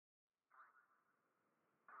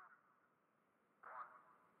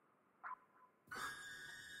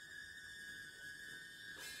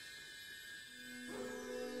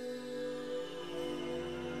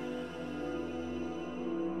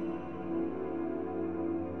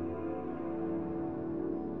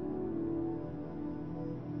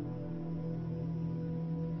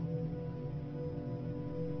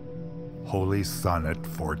Holy Sonnet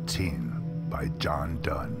 14 by John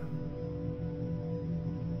Donne.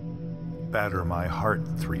 Batter my heart,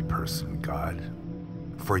 three-person God,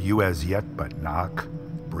 for you as yet but knock,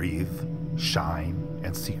 breathe, shine,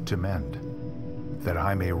 and seek to mend, that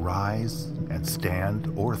I may rise and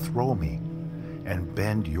stand or throw me, and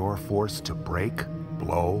bend your force to break,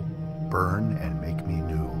 blow, burn, and make me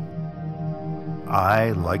new.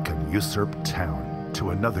 I, like an usurped town,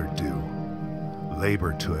 to another do,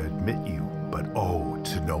 labor to admit you, but oh,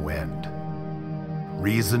 to no end.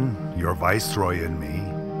 Reason, your viceroy in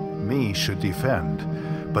me should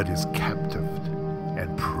defend, but is captived,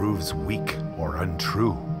 and proves weak or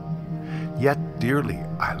untrue. Yet dearly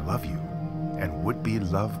I love you, and would be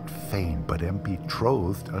loved fain, but am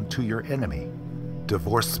betrothed unto your enemy.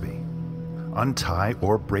 Divorce me, untie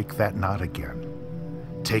or break that knot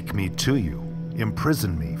again. Take me to you,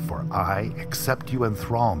 imprison me, for I, except you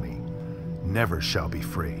enthrall me, never shall be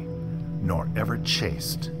free, nor ever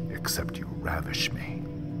chaste, except you ravish me.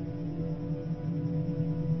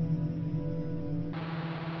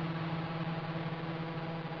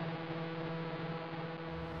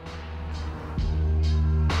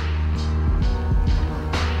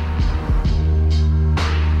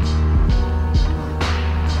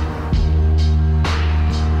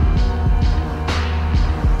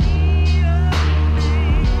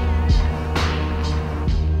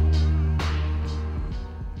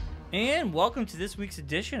 And welcome to this week's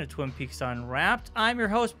edition of Twin Peaks Unwrapped. I'm your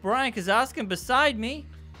host, Brian Kozowski, and beside me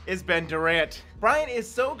is Ben Durant. Brian, is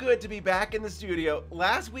so good to be back in the studio.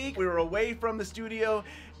 Last week, we were away from the studio,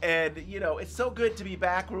 and, it's so good to be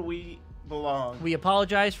back where we belong. We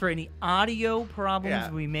apologize for any audio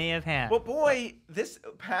problems we may have had. Well, boy, this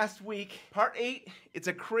past week, part 8, it's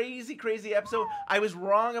a crazy, crazy episode. I was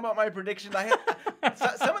wrong about my predictions. I had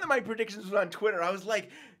some of my predictions was on Twitter. I was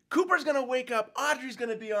like, Cooper's going to wake up. Audrey's going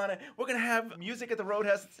to be on it. We're going to have music at the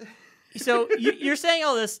Roadhouse. So you're saying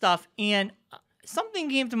all this stuff, and something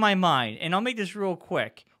came to my mind, and I'll make this real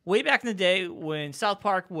quick. Way back in the day when South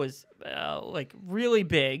Park was really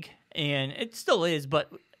big, and it still is,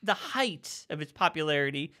 but the height of its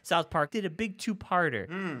popularity, South Park did a big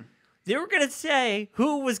two-parter. They were going to say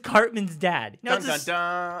who was Cartman's dad. Now, it's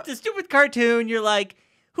a stupid cartoon. You're like,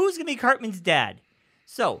 who's going to be Cartman's dad?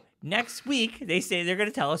 So next week, they say they're going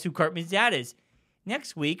to tell us who Cartman's dad is.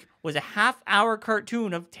 Next week was a half-hour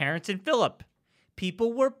cartoon of Terrence and Phillip.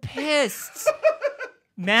 People were pissed.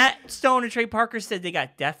 Matt Stone and Trey Parker said they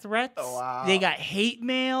got death threats. Oh, wow. They got hate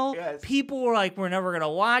mail. Yes. People were like, we're never going to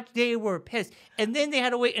watch. They were pissed. And then they had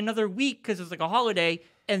to wait another week because it was like a holiday,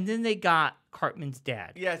 and then they got Cartman's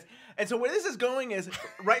dad. Yes. And so where this is going is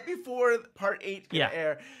right before part 8 can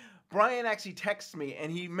air, Brian actually texts me, and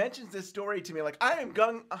he mentions this story to me. Like, I am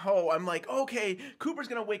gung-ho. I'm like, okay, Cooper's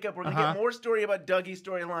going to wake up. We're going to get more story about Dougie's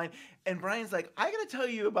storyline. And Brian's like, I got to tell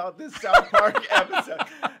you about this South Park episode.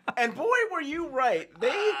 And boy, were you right.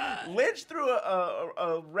 They lynched through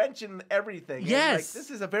a wrench in everything. Yes. And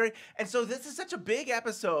this is such a big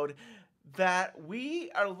episode that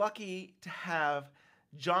we are lucky to have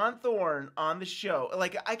John Thorne on the show.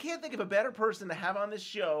 Like, I can't think of a better person to have on this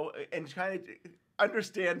show and kind of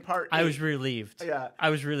understand part 8. I was relieved. Yeah.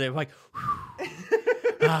 I was relieved. Like,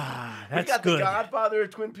 that's we got good. The Godfather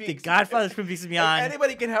of Twin Peaks. The Godfather of Twin Peaks is beyond. If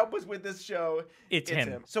anybody can help us with this show, it's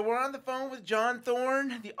him. So we're on the phone with John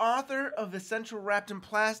Thorne, the author of Essential Wrapped in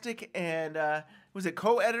Plastic, and was it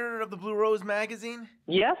co-editor of the Blue Rose magazine?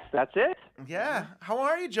 Yes, that's it. Yeah. How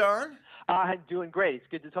are you, John? Doing great. It's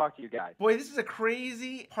good to talk to you guys. Boy, this is a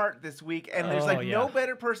crazy part this week, and there's no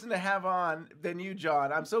better person to have on than you,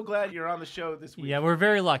 John. I'm so glad you're on the show this week. Yeah, we're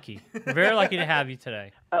very lucky. We're very lucky to have you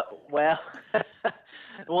today. Well,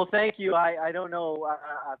 thank you. I don't know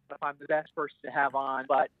if I'm the best person to have on,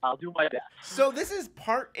 but I'll do my best. So this is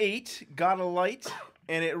part 8, Got a Light,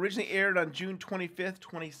 and it originally aired on June 25th,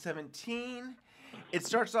 2017. It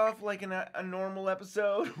starts off like a normal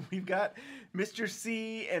episode. We've got Mr.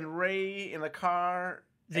 C and Ray in the car.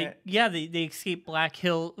 They escape Black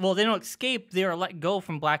Hill. Well, they don't escape. They are let go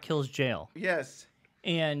from Black Hills jail. Yes.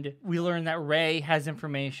 And we learn that Ray has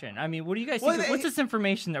information. I mean, what do you guys think? What's this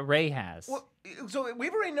information that Ray has? Well, so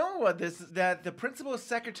we've already known about this, that the principal's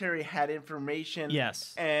secretary had information.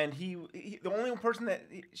 Yes. And he the only person that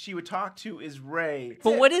she would talk to is Ray.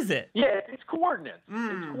 But what is it? Yeah, it's coordinates.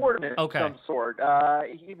 It's coordinates of some sort.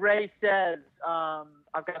 Ray says,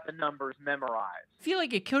 the numbers memorized. I feel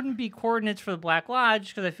like it couldn't be coordinates for the Black Lodge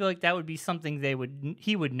because I feel like that would be something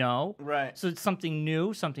he would know. Right. So it's something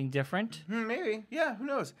new, something different. Maybe. Yeah, who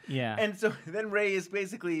knows? Yeah. And so then Ray is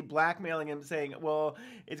basically blackmailing him, saying, well,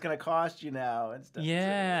 it's going to cost you now and stuff.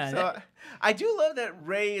 Yeah. So I do love that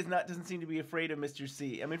Ray doesn't seem to be afraid of Mr.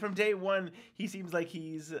 C. I mean, from day one, he seems like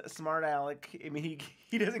he's a smart aleck. I mean,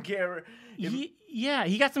 he doesn't care.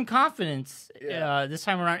 He got some confidence this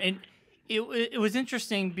time around. And it was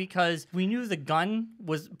interesting because we knew the gun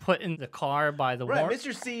was put in the car by the Right, war.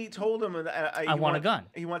 Mr. C told him, I want a gun.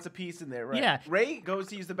 He wants a piece in there, right? Yeah. Ray goes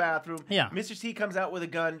to use the bathroom. Yeah. Mr. C comes out with a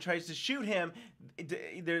gun, tries to shoot him.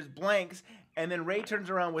 There's blanks, and then Ray turns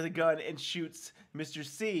around with a gun and shoots Mr.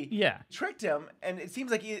 C. Yeah. Tricked him, and it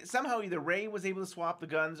seems like somehow either Ray was able to swap the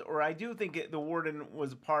guns, or I do think the warden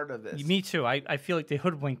was a part of this. Me too. I feel like they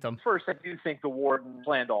hoodwinked them. First, I do think the warden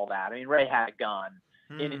planned all that. I mean, Ray had a gun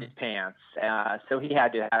in his pants, so he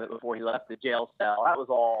had to have it before he left the jail cell. That was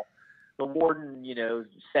all. The warden,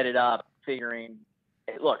 set it up, figuring,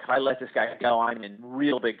 hey, look, if I let this guy go, I'm in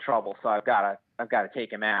real big trouble. So I've got to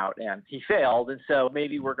take him out, and he failed. And so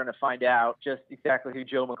maybe we're going to find out just exactly who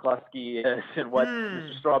Joe McCluskey is and what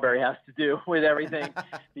Mr. Strawberry has to do with everything,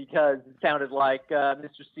 because it sounded like Mr.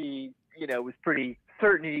 C, was pretty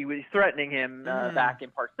certain he was threatening him back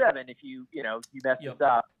in part 7. If you mess this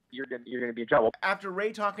up, you're gonna be in trouble. After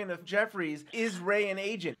Ray talking to Jeffries, is Ray an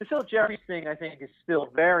agent? The Philip Jeffries thing, I think, is still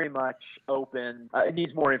very much open. It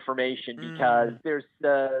needs more information because there's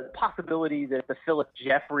the possibility that the Philip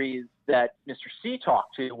Jeffries that Mr. C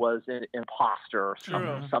talked to was an imposter or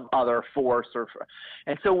some other force.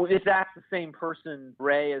 And so if that's the same person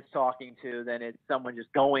Ray is talking to, then it's someone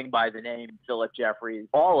just going by the name Philip Jeffries.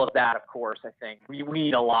 All of that, of course, I think we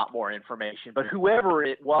need a lot more information. But whoever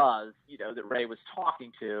it was, that Ray was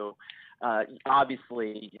talking to,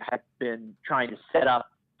 obviously had been trying to set up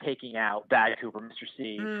taking out Bad Cooper, Mr.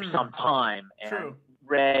 C, for some time. And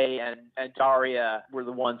Ray and Daria were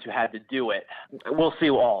the ones who had to do it. We'll see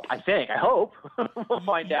I hope we'll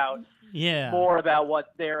find out more about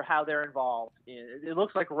how they're involved. It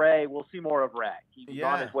looks like Ray, we'll see more of Ray. He's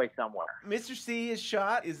on his way somewhere. Mr. C is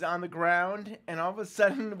shot, is on the ground, and all of a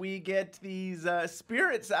sudden we get these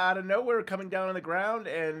spirits out of nowhere coming down on the ground,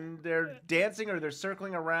 and they're dancing or they're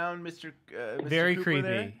circling around Mr. Very Cooper creepy.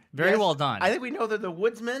 there. Very well done. I think we know they're the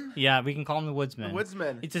woodsmen. Yeah, we can call them the woodsmen. The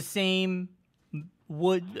woodsmen. It's the same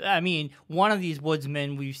one of these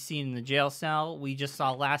woodsmen we've seen in the jail cell. We just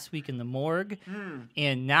saw last week in the morgue.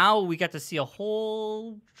 And now we got to see a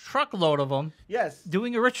whole truckload of them. Yes.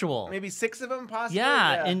 Doing a ritual. Maybe 6 of them, possibly.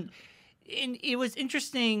 Yeah. And it was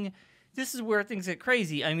interesting. This is where things get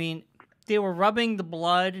crazy. I mean, they were rubbing the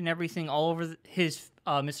blood and everything all over his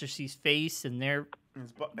Mr. C's face and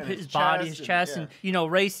his body, his chest. And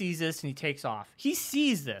Ray sees this and he takes off. He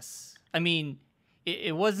sees this. I mean,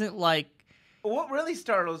 it wasn't like. What really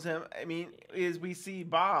startles him, is we see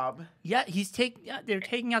Bob. Yeah, they're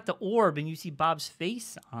taking out the orb, and you see Bob's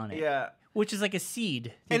face on it. Yeah. Which is like a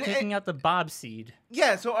seed. They're taking out the Bob seed.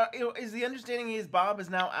 Yeah, so is the understanding Bob is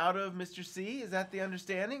now out of Mr. C? Is that the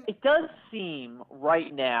understanding? It does seem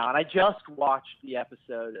right now, and I just watched the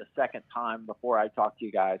episode a second time before I talked to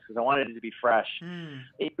you guys, because I wanted it to be fresh.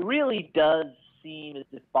 It really does seem as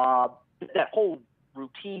if Bob, that whole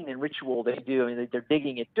routine and ritual they do. I mean, they're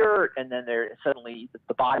digging at dirt, and then they're suddenly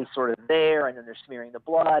the body's sort of there, and then they're smearing the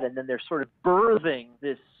blood, and then they're sort of birthing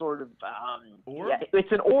this sort of orb? Yeah,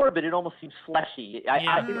 it's an orb, but it almost seems fleshy.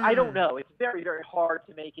 I don't know. It's very, very hard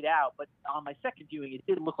to make it out, but on my second viewing, it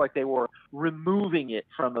did look like they were removing it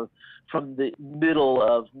from the middle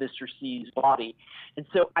of Mr. C's body. And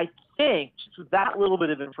so I think just with that little bit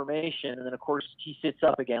of information, and then of course he sits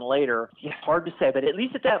up again later, it's hard to say, but at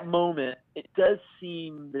least at that moment, it does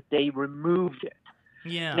seem that they removed it.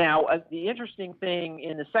 Yeah. Now, the interesting thing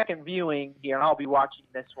in the second viewing here, and I'll be watching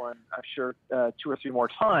this one, I'm sure, 2 or 3 more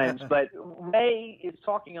times, but Ray is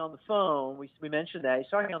talking on the phone. We mentioned that. He's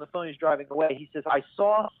talking on the phone. He's driving away. He says, I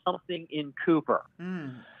saw something in Cooper.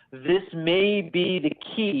 This may be the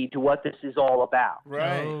key to what this is all about.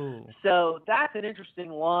 Right. Oh. So that's an interesting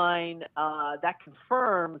line. That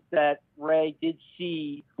confirms that Ray did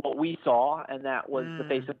see what we saw, and that was the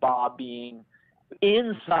face of Bob being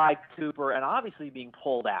inside Cooper and obviously being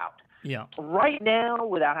pulled out. Yeah. Right now,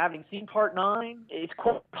 without having seen Part 9, it's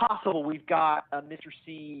quite possible we've got Mr.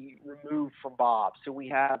 C removed from Bob. So we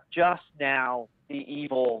have just now the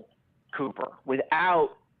evil Cooper without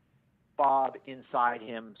Bob inside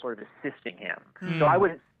him sort of assisting him. So I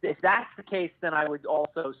would, if that's the case, then I would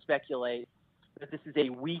also speculate that this is a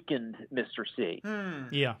weakened Mr. C.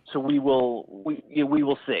 Yeah. So we will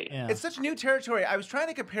see. Yeah. It's such new territory. I was trying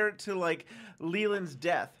to compare it to like Leland's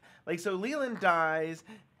death. Like, so Leland dies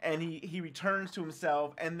and he returns to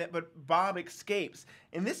himself, but Bob escapes.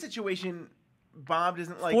 In this situation, Bob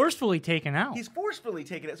doesn't like forcefully taken out. He's forcefully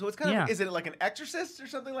taken out. So it's kind of is it like an exorcist or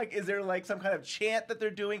something? Like, is there like some kind of chant that they're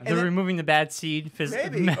doing? They're removing the bad seed.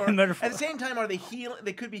 Maybe. Or, at the same time, are they healing?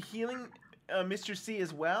 They could be healing Mr. C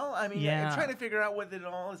as well. I mean, I'm trying to figure out what it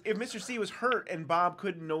all is. If Mr. C was hurt and Bob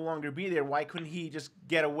could no longer be there, why couldn't he just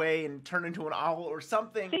get away and turn into an owl or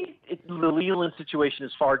something? The Leland situation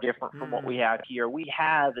is far different from what we have here. We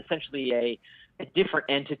have essentially a different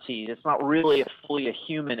entity. It's not really fully a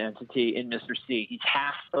human entity in Mr. C. He's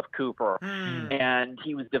half of Cooper, and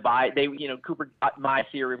he was divided. Cooper. My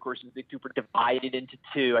theory, of course, is that Cooper divided into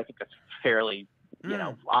two. I think that's fairly,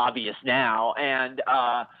 obvious now, and.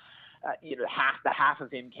 Half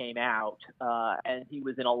of him came out, and he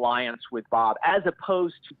was in alliance with Bob, as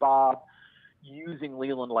opposed to Bob using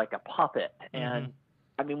Leland like a puppet. And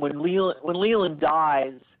I mean, when Leland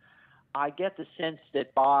dies, I get the sense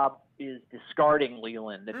that Bob is discarding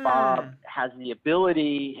Leland. That Bob has the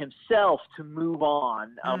ability himself to move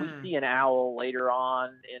on. We see an owl later on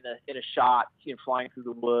in a shot, flying through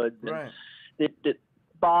the woods, and that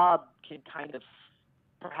Bob can kind of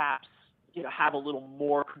perhaps. Have a little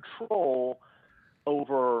more control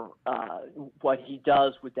over what he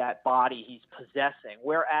does with that body he's possessing.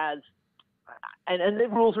 Whereas, and the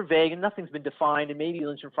rules are vague and nothing's been defined, and maybe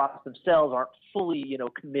Lynch and Frost themselves aren't fully,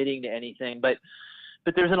 committing to anything, but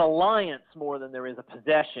there's an alliance more than there is a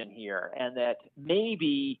possession here, and that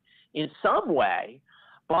maybe in some way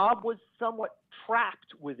Bob was somewhat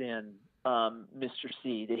trapped within Mr.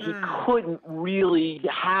 C, that he couldn't really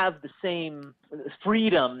have the same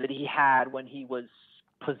freedom that he had when he was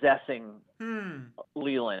possessing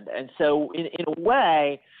Leland. And so in a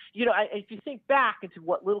way, if you think back into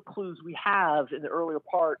what little clues we have in the earlier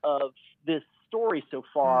part of this story so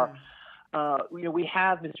far, we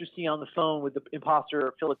have Mr. C on the phone with the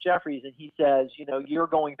imposter Philip Jeffries, and he says, you're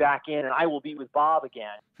going back in and I will be with Bob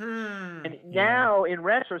again. And now in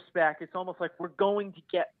retrospect, it's almost like we're going to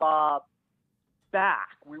get Bob back.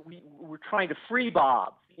 We're trying to free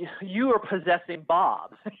Bob. You are possessing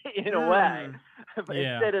Bob in a way,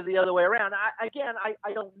 instead of the other way around. I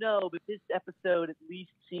don't know, but this episode at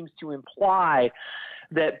least seems to imply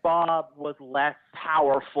that Bob was less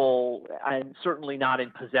powerful and certainly not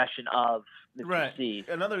in possession of Mr. C.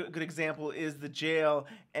 Another good example is the jail,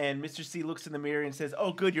 and Mr. C looks in the mirror and says,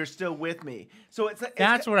 "Oh, good, you're still with me." So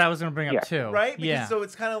that's what I was going to bring up too, right? Because, so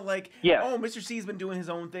it's kind of like, oh, Mr. C's been doing his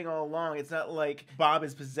own thing all along. It's not like Bob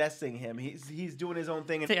is possessing him. He's doing his own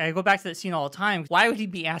thing. I go back to that scene all the time. Why would he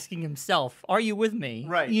be asking himself, "Are you with me?"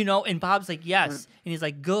 Right. And Bob's like, "Yes," and he's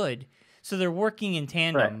like, "Good." So they're working in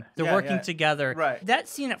tandem. Right. They're working together. Right. That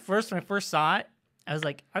scene at first, when I first saw it, I was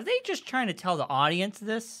like, are they just trying to tell the audience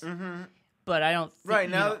this? But I don't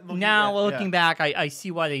think, looking back, I see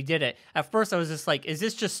why they did it. At first, I was just like, is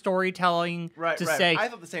this just storytelling to say? I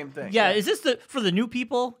thought the same thing. Yeah, is this for the new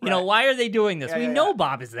people? Why are they doing this? We know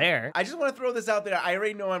Bob is there. I just want to throw this out there. I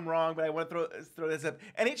already know I'm wrong, but I want to throw this up.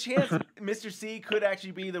 Any chance Mr. C could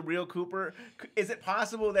actually be the real Cooper? Is it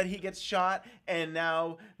possible that he gets shot and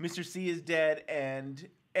now Mr. C is dead and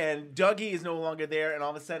Dougie is no longer there, and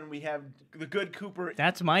all of a sudden we have the good Cooper?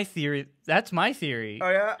 That's my theory. Oh,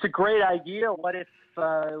 yeah? It's a great idea. What if,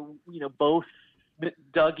 both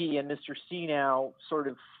Dougie and Mr. C now sort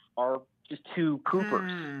of are just two Coopers?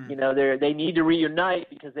 They need to reunite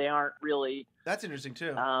because they aren't really... That's interesting,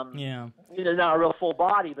 too. Not a real full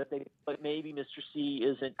body, but maybe Mr. C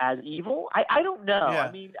isn't as evil. I don't know. Yeah.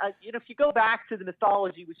 I mean, if you go back to the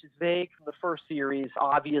mythology, which is vague from the first series,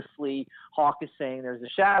 obviously Hawk is saying there's a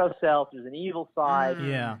shadow self, there's an evil side.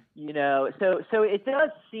 So it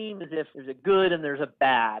does seem as if there's a good and there's a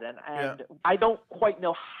bad, and I don't quite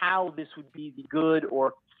know how this would be the good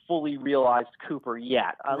or fully realized Cooper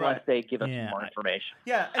yet, unless they give us more information.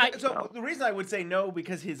 Yeah, the reason I would say no,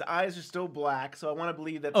 because his eyes are still black, so I want to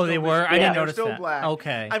believe that. Oh, they were? I didn't notice still that. Black.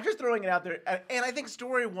 Okay. I'm just throwing it out there, and I think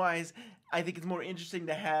story-wise, I think it's more interesting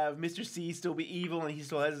to have Mr. C still be evil and he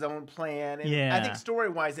still has his own plan. And I think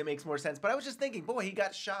story-wise it makes more sense. But I was just thinking, boy, he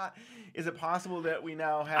got shot. Is it possible that we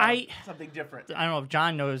now have something different? I don't know if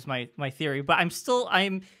John knows my theory, but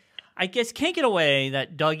I guess can't get away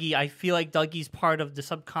that Dougie, I feel like Dougie's part of the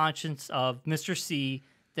subconscious of Mr. C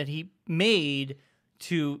that he made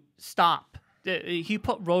to stop. He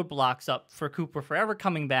put roadblocks up for Cooper forever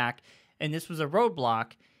coming back, and this was a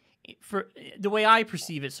roadblock for the way I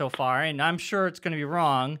perceive it so far, and I'm sure it's going to be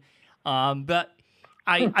wrong, but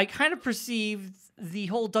I kind of perceived the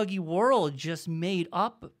whole Dougie world just made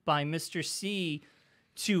up by Mr. C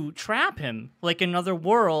to trap him, like another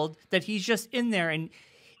world that he's just in there, and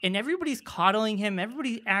everybody's coddling him.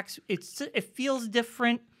 Everybody acts. It feels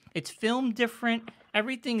different. It's filmed different.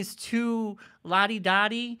 Everything is too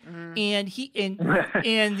la-di-da-di, and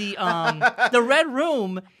the Red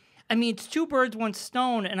Room. I mean, it's two birds, one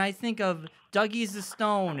stone, and I think of Dougie's the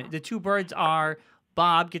stone. The two birds are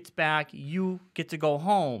Bob gets back, you get to go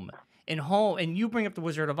home, and you bring up the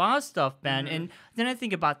Wizard of Oz stuff, Ben, and then I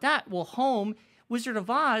think about that. Well, home, Wizard of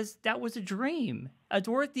Oz, that was a dream.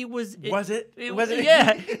 Dorothy was. Was it?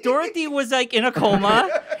 Yeah, Dorothy was like in a coma,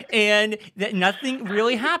 and that nothing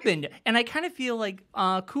really happened. And I kind of feel like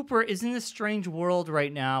Cooper is in this strange world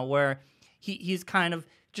right now where he's kind of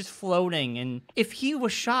just floating. And if he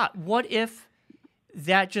was shot, what if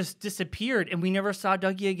that just disappeared and we never saw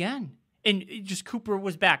Dougie again? And just Cooper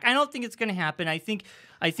was back. I don't think it's going to happen. I think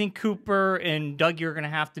Cooper and Dougie are going to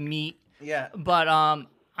have to meet. Yeah. But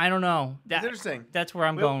I don't know. That's interesting. That's where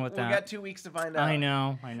I'm going with that. We got 2 weeks to find out. I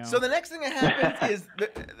know. So the next thing that happens is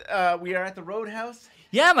we are at the Roadhouse.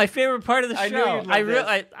 Yeah, my favorite part of the show. I knew you'd love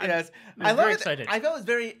this. Yes. I was very excited. I felt it was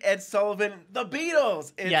very Ed Sullivan, the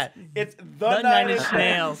Beatles. It's the Nine Inch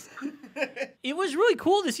Nails. It was really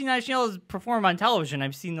cool to see Nine Inch Nails perform on television.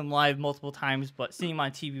 I've seen them live multiple times, but seeing them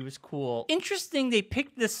on TV was cool. Interesting, they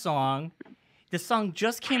picked this song. The song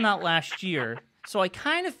just came out last year, so I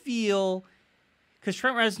kind of feel... Because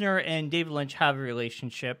Trent Reznor and David Lynch have a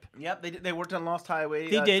relationship. Yep, they worked on Lost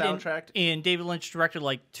Highway soundtrack. And David Lynch directed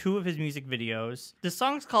like 2 of his music videos. The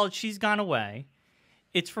song's called She's Gone Away.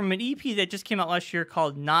 It's from an EP that just came out last year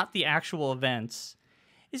called Not the Actual Events.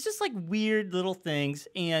 It's just like weird little things.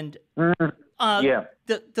 And the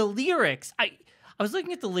lyrics, I was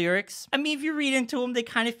looking at the lyrics. I mean, if you read into them, they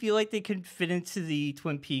kind of feel like they could fit into the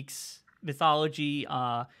Twin Peaks mythology.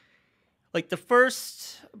 Like the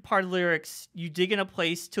first part of the lyrics, you dig in a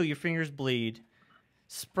place till your fingers bleed.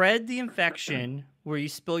 Spread the infection where you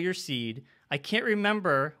spill your seed. I can't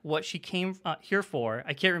remember what she came here for.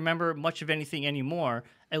 I can't remember much of anything anymore.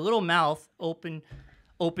 A little mouth opened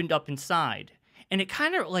up inside. And it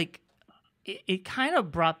kind of like, it kind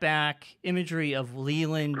of brought back imagery of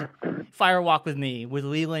Leland, Fire Walk with Me, with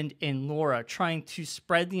Leland and Laura trying to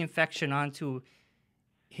spread the infection onto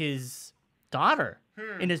his daughter.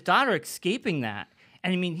 And his daughter escaping that.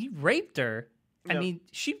 And I mean, he raped her. Yep. I mean,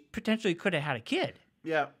 she potentially could have had a kid.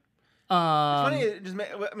 Yeah. It's funny.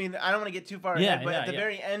 I mean, I don't want to get too far ahead, but at the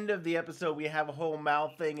very end of the episode, we have a whole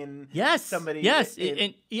mouth thing and somebody. Yes,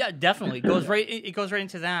 definitely. It goes right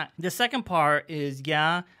into that. The second part is,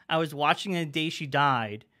 I was watching the day she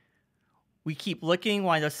died. We keep looking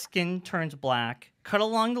while the skin turns black. Cut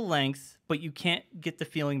along the length, but you can't get the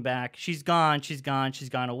feeling back. She's gone, she's gone, she's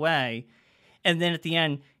gone away. And then at the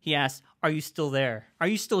end, he asks, "Are you still there? Are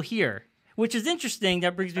you still here?" Which is interesting.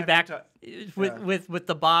 That brings me back with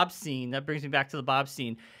the Bob scene. That brings me back to the Bob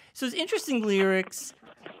scene. So it's interesting lyrics.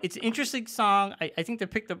 It's an interesting song. I think they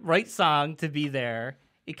picked the right song to be there.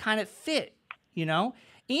 It kind of fit, you know?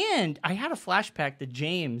 And I had a flashback to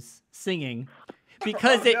James singing.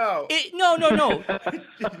 Because no.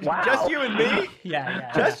 Wow. Just you and me?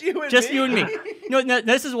 Yeah. Just you and me. No,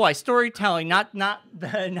 this is why storytelling, not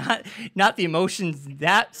the emotions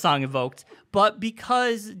that song evoked, but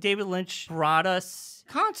because David Lynch brought us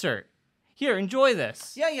concert. Here, enjoy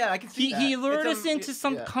this. Yeah, I can see that. He lured us into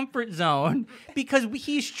some comfort zone because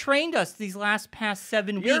he's trained us these past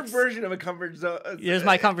 7 weeks. Your version of a comfort zone. Here's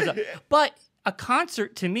my comfort zone. But a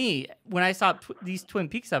concert to me, when I saw these Twin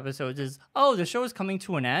Peaks episodes, is, the show is coming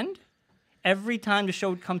to an end? Every time the show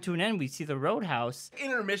would come to an end, we'd see the Roadhouse.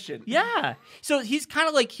 Intermission. Yeah. So he's kind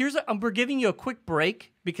of like, we're giving you a quick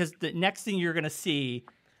break because the next thing you're going to see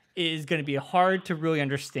is going to be hard to really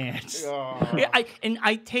understand. Oh.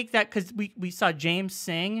 I take that because we saw James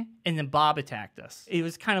sing and then Bob attacked us. It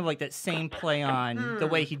was kind of like that same play on the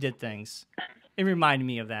way he did things. It reminded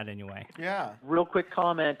me of that anyway. Yeah. Real quick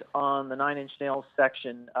comment on the Nine Inch Nails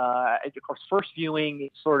section. Of course, first viewing,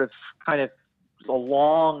 sort of kind of a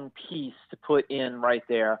long piece to put in right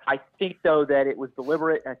there. I think, though, that it was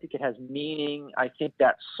deliberate. I think it has meaning. I think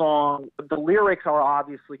that song, the lyrics are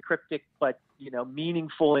obviously cryptic, but,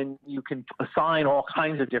 meaningful, and you can assign all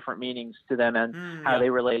kinds of different meanings to them and how they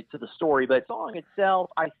relate to the story. But the song itself,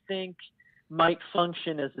 I think, might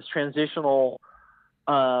function as this transitional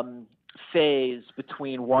phase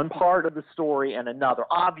between one part of the story and another.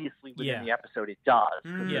 Obviously, within the episode, it does.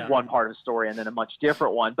 It's one part of the story and then a much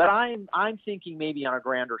different one. But I'm thinking maybe on a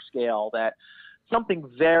grander scale that something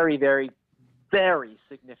very, very, very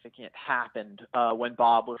significant happened when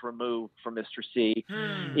Bob was removed from Mr. C.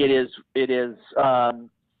 It is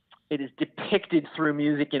it is depicted through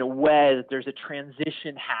music in a way that there's a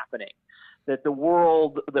transition happening, that the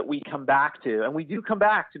world that we come back to, and we do come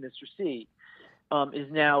back to Mr. C,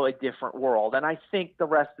 is now a different world. And I think the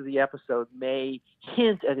rest of the episode may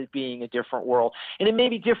hint at it being a different world. And it may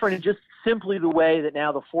be different in just simply the way that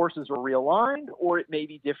now the forces are realigned, or it may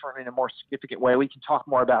be different in a more significant way. We can talk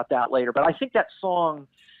more about that later. But I think that song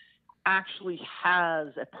actually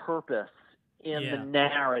has a purpose in the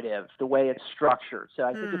narrative, the way it's structured. So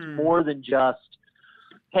I think it's more than just,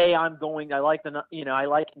 hey, I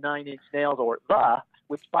like 9 Inch Nails, or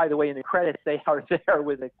which, by the way, in the credits, they are there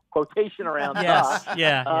with a quotation around yes, the.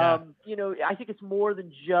 yeah. I think it's more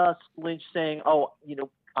than just Lynch saying, oh,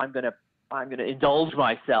 I'm gonna indulge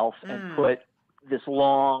myself and put this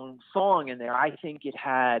long song in there. I think it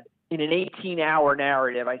had, in an 18-hour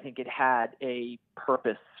narrative, I think it had a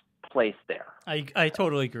purpose placed there. I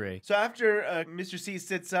totally agree. So after Mr. C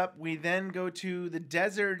sits up, we then go to the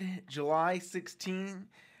desert, July 16,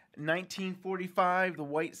 1945, the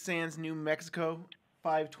White Sands, New Mexico.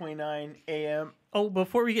 5:29 a.m. Oh,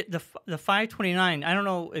 before we get the 5:29, I don't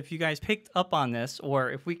know if you guys picked up on this or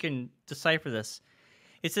if we can decipher this.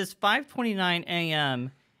 It says 5:29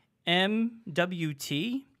 a.m.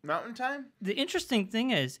 MWT. Mountain time? The interesting thing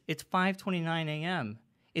is it's 5:29 a.m.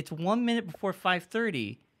 It's 1 minute before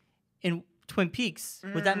 5:30 in Twin Peaks.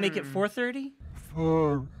 Would that make it 4:30?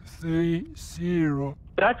 430.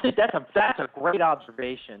 That's a great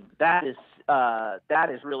observation. That is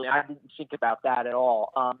really, I didn't think about that at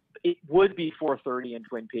all. It would be 4:30 in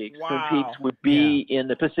Twin Peaks. Wow. Twin Peaks would be in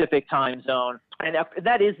the Pacific time zone, and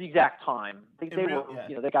that is the exact time. They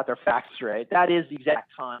got their facts straight. That is the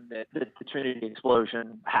exact time that the Trinity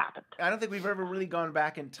explosion happened. I don't think we've ever really gone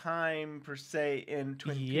back in time per se in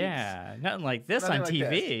Twin Peaks. Yeah, nothing like this on TV.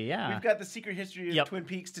 This. Yeah, we've got the secret history of Twin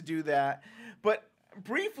Peaks to do that, but.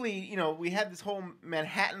 Briefly, we had this whole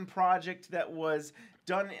Manhattan Project that was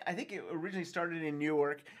done. I think it originally started in New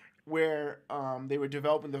York, where they were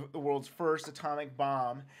developing the world's first atomic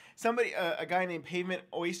bomb. A guy named Pavement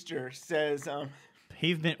Oyster says.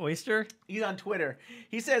 Pavement Oyster? He's on Twitter.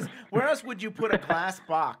 He says, "Where else would you put a glass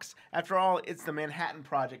box? After all, it's the Manhattan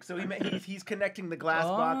Project." So he's connecting the glass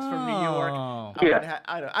box from New York.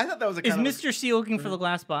 I thought that was Is Mr. C looking for the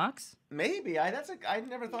glass box? Maybe. I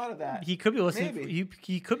never thought of that. He could be listening. He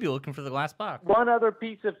could be looking for the glass box. One other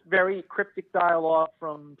piece of very cryptic dialogue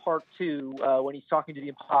from part 2, when he's talking to the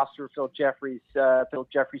imposter, Phil Jeffries. Phil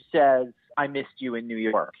Jeffries says, "I missed you in New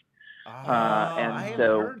York." I haven't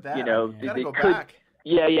heard that. They go could. Back.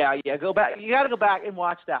 Yeah. Go back. You got to go back and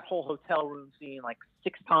watch that whole hotel room scene like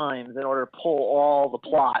 6 times in order to pull all the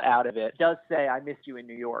plot out of it. It does say, "I missed you in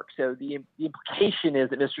New York." So the implication is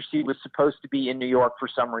that Mr. C was supposed to be in New York for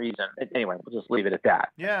some reason. Anyway, we'll just leave it at that.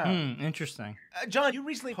 Yeah. Interesting. John, you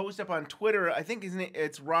recently posted up on Twitter, I think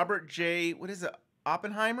it's Robert J. What is it?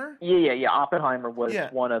 Oppenheimer? Yeah. Oppenheimer was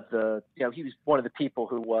one of the, he was one of the people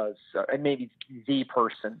who was, and maybe the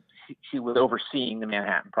person who was overseeing the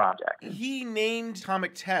Manhattan Project. He named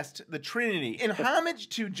Atomic Test the Trinity in homage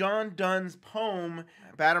to John Donne's poem,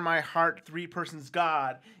 "Batter My Heart, Three Persons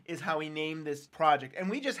God," is how he named this project. And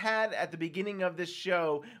we just had, at the beginning of this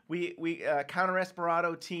show, we Counter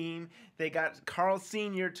Esperanto team, they got Karl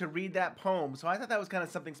Sr. to read that poem. So I thought that was kind of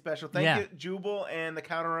something special. Thank you, Jubel and the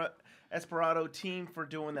Counter Esperanto team, for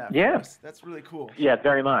doing that for us. That's really cool. Yeah,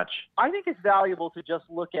 very much. I think it's valuable to just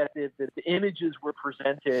look at the images were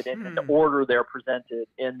presented and the order they're presented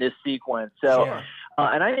in this sequence. So,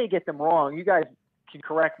 and I may get them wrong. You guys can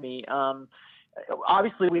correct me.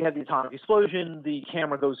 Obviously, we have the atomic explosion. The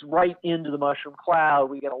camera goes right into the mushroom cloud.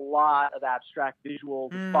 We get a lot of abstract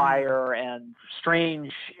visuals, fire and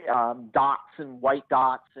strange dots and white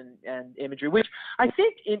dots and imagery, which I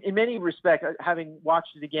think in many respects, having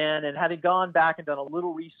watched it again and having gone back and done a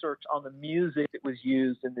little research on the music that was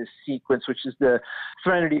used in this sequence, which is the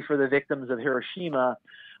Threnody for the Victims of Hiroshima,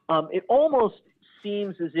 it almost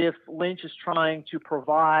seems as if Lynch is trying to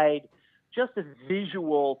provide just a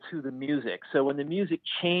visual to the music. So when the music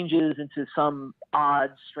changes into some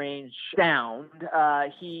odd, strange sound,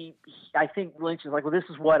 I think Lynch is like, well, this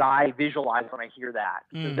is what I visualize when I hear that.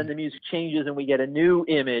 So then the music changes and we get a new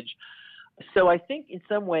image. So I think in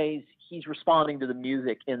some ways he's responding to the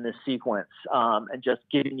music in this sequence and just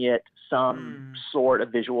giving it some sort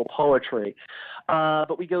of visual poetry.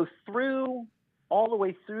 But we go through all the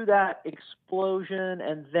way through that explosion,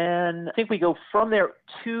 and then I think we go from there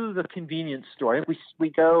to the convenience store. I think we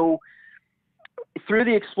go through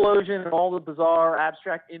the explosion and all the bizarre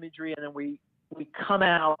abstract imagery, and then we come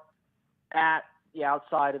out at the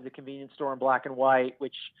outside of the convenience store in black and white,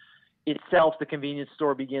 which itself, the convenience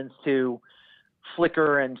store begins to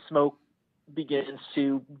flicker and smoke begins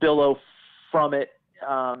to billow from it,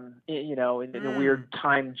 in a weird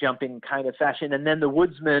time jumping kind of fashion. And then the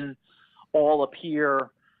woodsmen all appear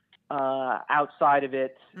outside of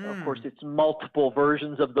it. Of course, it's multiple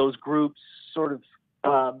versions of those groups sort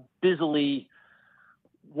of busily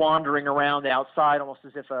wandering around the outside, almost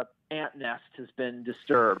as if a ant nest has been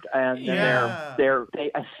disturbed. And then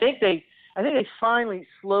I think they finally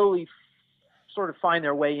slowly sort of find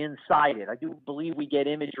their way inside it. I do believe we get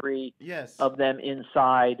imagery of them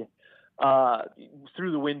inside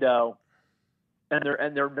through the window.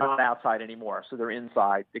 And they're not outside anymore, so they're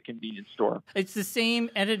inside the convenience store. It's the same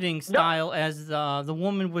editing style as the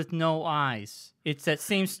woman with no eyes. It's that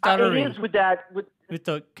same stuttering. It is with that, with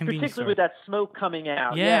the convenience store. Particularly with that smoke coming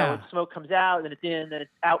out. Yeah. When smoke comes out, then it's in, then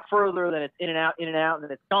it's out further, then it's in and out, and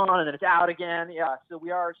then it's gone, and then it's out again. Yeah, so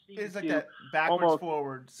we are seeing it's like that backwards,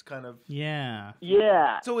 forwards kind of. Yeah.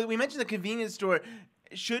 Yeah. So we mentioned the convenience store.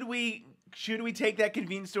 Should we take that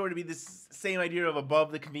convenience store to be the same idea of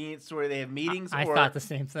above the convenience store they have meetings? I thought the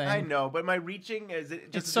same thing. I know, but am I reaching?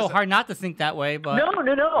 It's so hard not to think that way, but... No.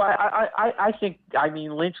 I think,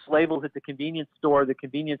 Lynch labels it the convenience store. The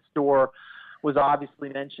convenience store was obviously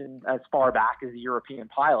mentioned as far back as the European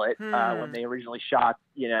pilot when they originally shot,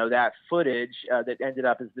 that footage that ended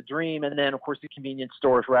up as the dream. And then, of course, the convenience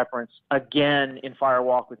store is referenced again in Fire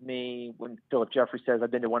Walk with Me when Philip Jeffries says,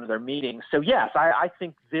 I've been to one of their meetings. So, yes, I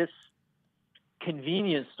think this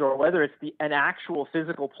convenience store, whether it's an actual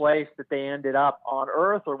physical place that they ended up on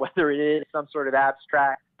Earth or whether it is some sort of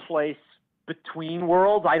abstract place between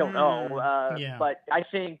worlds, I don't know. But I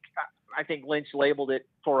think Lynch labeled it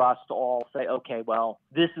for us to all say, okay, well,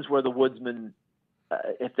 this is where the woodsmen,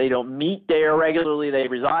 if they don't meet there regularly, they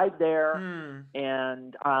reside there.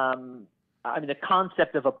 And the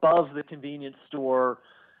concept of above the convenience store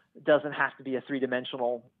doesn't have to be a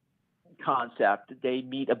three-dimensional concept. They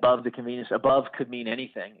meet above the convenience. Above could mean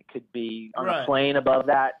anything. It could be on a plane above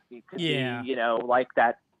that. It could be, like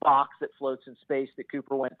that box that floats in space that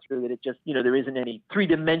Cooper went through, that it just, there isn't any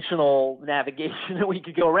three-dimensional navigation that we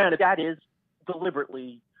could go around. If that is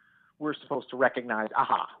deliberately, we're supposed to recognize,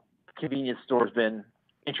 convenience store's been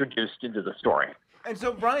introduced into the story. And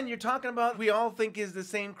so, Bryon, you're talking about we all think is the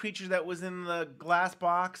same creature that was in the glass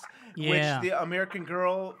box, which the American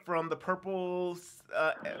Girl from the Purple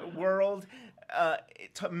world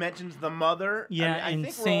mentions the mother. Yeah,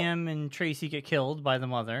 and Sam and Tracy get killed by the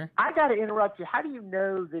mother. I got to interrupt you. How do you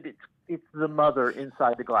know that it's the mother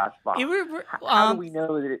inside the glass box? How do we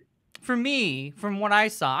know that it... For me, from what I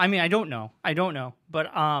saw, I don't know.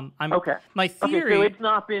 But my theory... Okay, so it's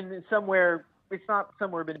not been somewhere... It's not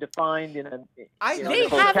somewhere been defined in closed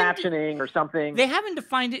captioning or something. They haven't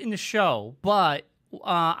defined it in the show, but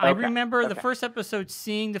I remember the first episode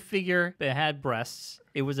seeing the figure that had breasts.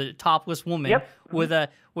 It was a topless woman with a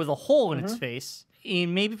hole in its face.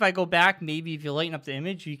 And maybe if I go back, maybe if you lighten up the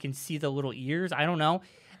image, you can see the little ears. I don't know.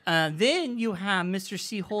 Then you have Mr.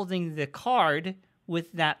 C holding the card with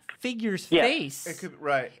that figure's face. It could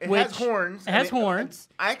It has horns. It has horns.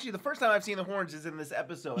 Actually, the first time I've seen the horns is in this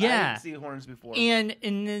episode. Yeah. I didn't see horns before. And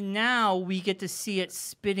then now we get to see it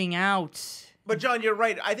spitting out. But John, you're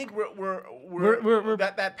right. I think we're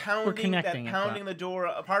that pounding the door.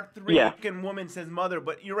 Part 3, and woman says mother,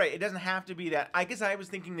 but you're right. It doesn't have to be that. I guess I was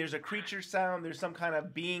thinking there's a creature sound. There's some kind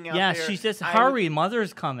of being out there. Yeah, she says, "Hurry,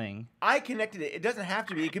 mother's coming." I connected it. It doesn't have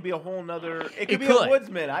to be. It could be a whole nother. It could be a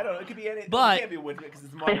woodsman. I don't know. It could be any. But it can't be a woodsman because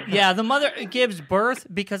it's mother. Yeah, the mother gives birth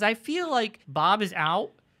because I feel like Bob is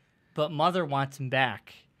out, but mother wants him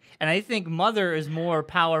back. And I think mother is more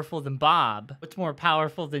powerful than Bob. What's more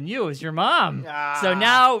powerful than you is your mom. So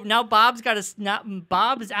now Bob's got to.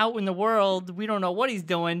 Bob is out in the world. We don't know what he's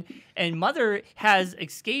doing, and mother has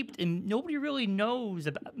escaped, and nobody really knows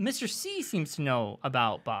about. Mr. C seems to know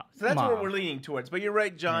about Bob. So that's Mom. what we're leaning towards. But you're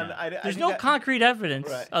right, John. Yeah. There's no concrete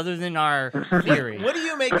evidence other than our theory. What do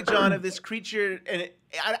you make, John, of this creature? And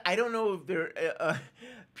I don't know if they're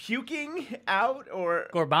puking out or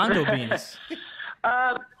Gorbondo beans.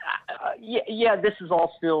 This is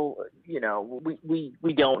all still,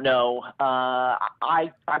 we don't know.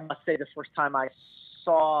 I must say the first time I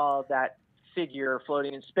saw that figure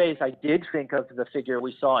floating in space, I did think of the figure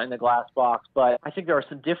we saw in the glass box, but I think there are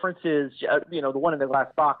some differences. The one in the glass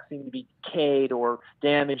box seemed to be decayed or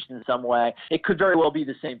damaged in some way. It could very well be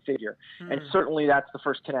the same figure, and certainly that's the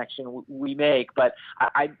first connection we make, but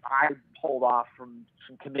I hold off from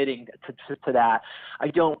committing to that. I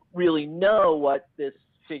don't really know what this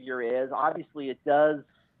figure is. Obviously, it does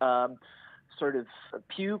sort of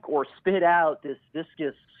puke or spit out this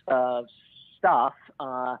viscous stuff.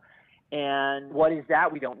 And what is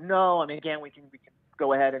that? We don't know. I mean, again, we can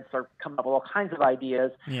go ahead and start coming up with all kinds of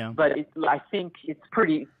ideas. Yeah. But I think it's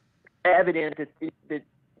pretty evident that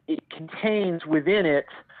it contains within it,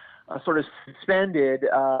 sort of suspended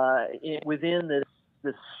within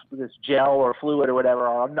this gel or fluid or whatever,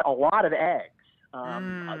 are a lot of eggs,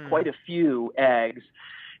 quite a few eggs,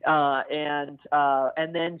 and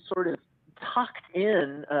then sort of tucked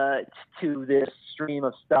in to this stream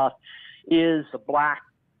of stuff is the black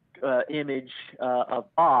image of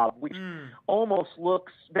Bob, which almost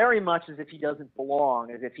looks very much as if he doesn't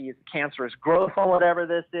belong, as if he is a cancerous growth on whatever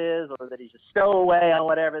this is, or that he's a stowaway on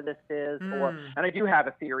whatever this is. And I do have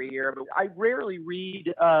a theory here, but I rarely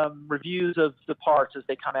read reviews of the parts as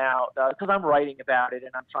they come out because I'm writing about it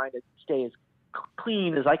and I'm trying to stay as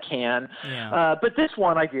clean as I can. Yeah. But this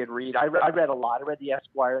one I did read. I read a lot. I read the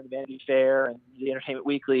Esquire and the Vanity Fair and the Entertainment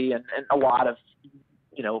Weekly and a lot of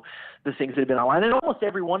the things that have been online, and almost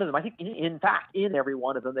every one of them, I think, in fact, in every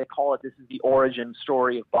one of them, they call it, this is the origin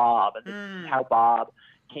story of Bob, and this is how Bob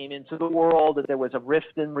came into the world, that there was a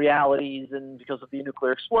rift in realities and because of the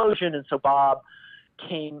nuclear explosion, and so Bob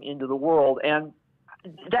came into the world. And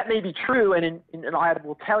that may be true, and I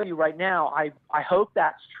will tell you right now, I hope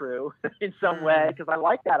that's true in some way, because I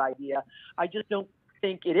like that idea. I just don't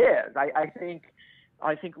think it is. I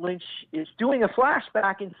think Lynch is doing a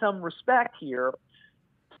flashback in some respect here.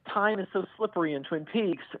 Time is so slippery in Twin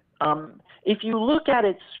Peaks. If you look at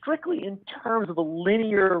it strictly in terms of a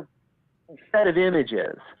linear set of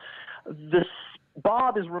images,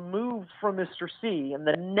 Bob is removed from Mr. C, and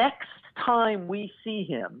the next time we see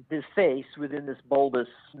him, his face within this bulbous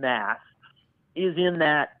mass, is in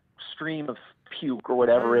that stream of puke or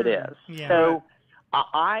whatever it is. Yeah. So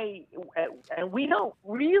and we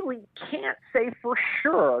can't say for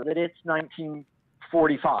sure that it's 1945.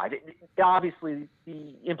 Obviously,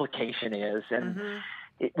 the implication is, and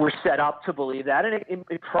we're set up to believe that, and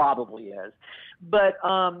it probably is. But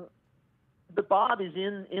Bob is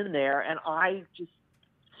in there, and I just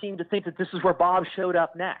seem to think that this is where Bob showed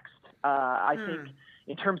up next. I think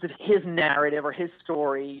in terms of his narrative or his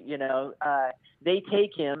story, they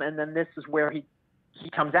take him, and then this is where he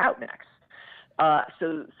comes out next.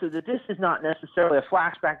 So that this is not necessarily a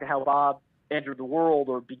flashback to how Bob entered the world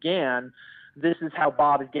or began. This is how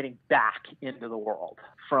Bob is getting back into the world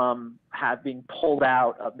from having pulled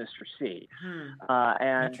out of Mr. C.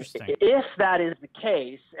 And if that is the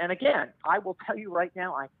case, and again, I will tell you right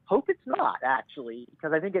now, I hope it's not, actually,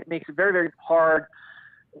 because I think it makes it very, very hard.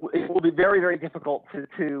 It will be very, very difficult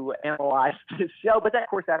to analyze this show, but of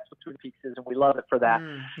course, that's what Twin Peaks is, and we love it for that.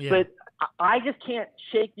 But I just can't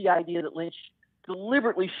shake the idea that Lynch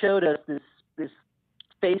deliberately showed us this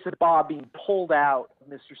face of Bob being pulled out of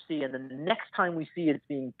Mr. C, and then the next time we see it, it's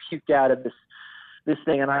being puked out of this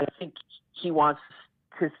thing. And I think he wants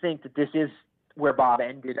to think that this is where Bob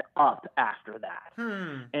ended up after that.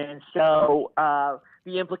 And so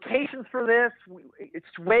the implications for this,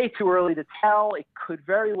 it's way too early to tell. It could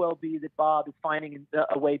very well be that Bob is finding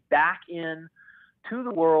a way back in to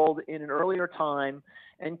the world in an earlier time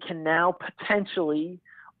and can now potentially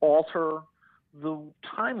alter the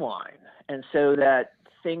timeline. And so that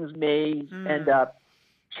things may end up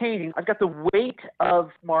changing. I've got the weight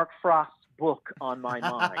of Mark Frost's book on my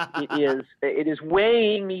mind. It is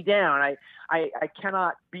weighing me down. I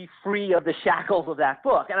cannot be free of the shackles of that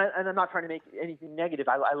book. And I'm not trying to make anything negative.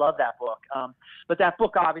 I love that book. But that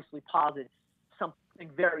book obviously posits something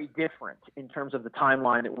very different in terms of the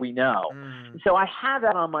timeline that we know. So I have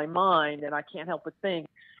that on my mind, and I can't help but think,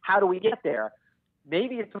 how do we get there?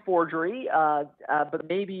 Maybe it's a forgery, but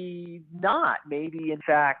maybe not. Maybe, in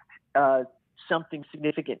fact, something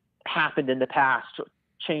significant happened in the past to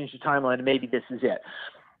change the timeline, and maybe this is it.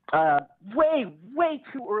 Way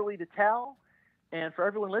too early to tell. And for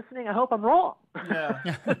everyone listening, I hope I'm wrong. Yeah.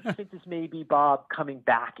 I think this may be Bob coming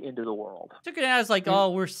back into the world. Took it as like,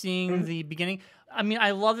 we're seeing the beginning. I mean,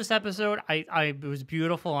 I love this episode. It was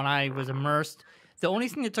beautiful, and I was immersed. The only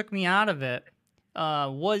thing that took me out of it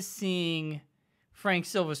was seeing Frank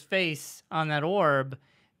Silva's face on that orb,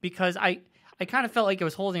 because I kind of felt like it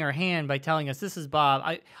was holding our hand by telling us this is Bob.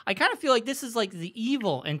 I kind of feel like this is like the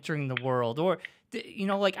evil entering the world, or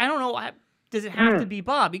like, I don't know, does it have to be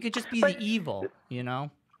Bob? It could just be the evil,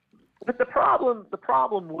 But the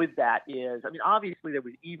problem with that is, I mean, obviously there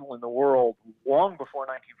was evil in the world long before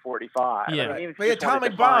 1945. Yeah. I mean, but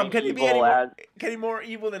Atomic Bomb, can he be any more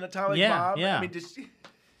evil than Atomic Bomb? Yeah. I mean,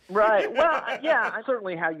 Right. Well, yeah,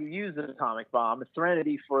 certainly how you use an atomic bomb. The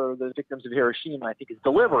serenity for the victims of Hiroshima, I think, is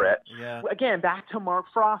deliberate. Yeah. Again, back to Mark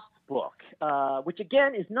Frost's book, which,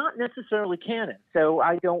 again, is not necessarily canon. So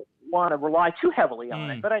I don't want to rely too heavily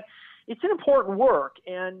on it. But it's an important work,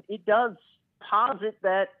 and it does posit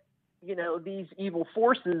that these evil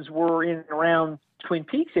forces were in and around Twin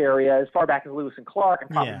Peaks area as far back as Lewis and Clark, and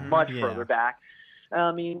probably much further back.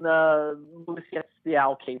 I mean, Lewis gets the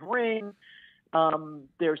Owl Cave ring.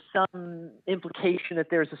 There's some implication that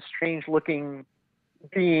there's a strange-looking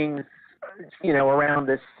being, around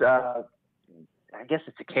this. I guess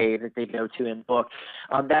it's a cave that they go to in the book.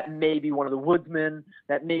 That may be one of the woodsmen.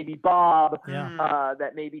 That may be Bob.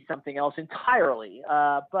 That may be something else entirely.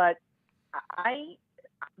 But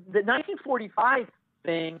the 1945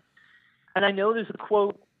 thing, and I know there's a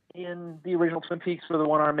quote in the original Twin Peaks where the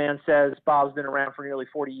one-armed man says Bob's been around for nearly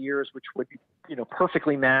 40 years, which would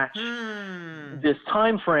perfectly match this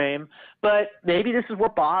time frame. But maybe this is where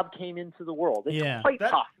Bob came into the world. It's quite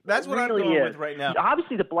possible. That's what really I'm going is. with right now.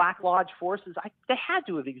 Obviously, the Black Lodge forces, they had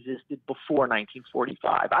to have existed before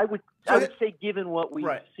 1945. I would say, given what we've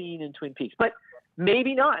seen in Twin Peaks. But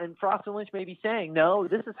maybe not. And Frost and Lynch may be saying, no,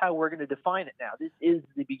 this is how we're going to define it now. This is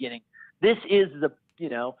the beginning. This is the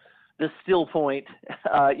still point,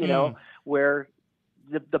 where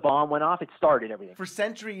the bomb went off. It started everything. For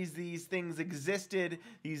centuries, these things existed,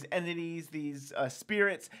 these entities, these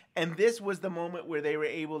spirits, and this was the moment where they were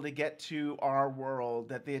able to get to our world,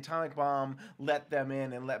 that the atomic bomb let them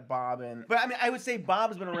in and let Bob in. But I mean, I would say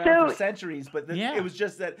Bob's been around for centuries, but it was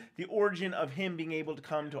just that the origin of him being able to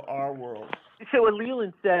come to our world. So what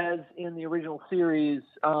Leland says in the original series,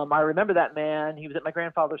 I remember that man. He was at my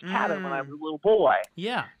grandfather's cabin when I was a little boy.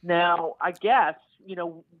 Yeah. Now, I guess,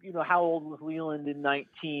 how old was Leland in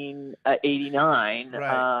 1989?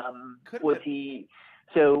 Was he?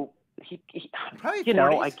 So he probably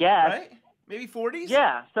 40s, I guess. Right? Maybe 40s?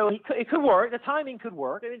 Yeah. So it could work. The timing could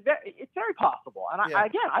work. I mean, it's very possible. And I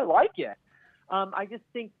like it. I just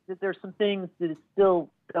think that there's some things that it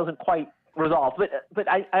still doesn't quite resolve. But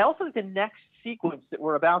I also think the next sequence that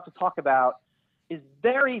we're about to talk about is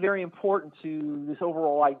very, very important to this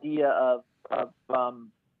overall idea of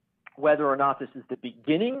whether or not this is the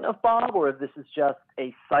beginning of Bob or if this is just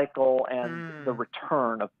a cycle and the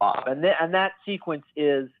return of Bob. And that sequence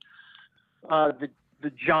is the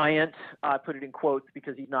giant. I put it in quotes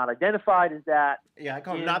because he's not identified as that. Yeah, I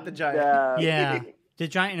call him not the giant. The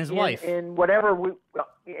giant and his wife. In whatever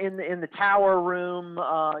in the tower room,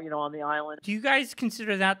 on the island. Do you guys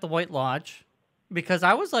consider that the White Lodge? Because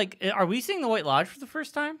I was like, are we seeing the White Lodge for the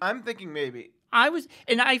first time? I'm thinking maybe.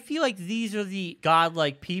 And I feel like these are the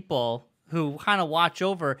godlike people who kind of watch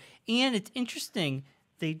over. And it's interesting,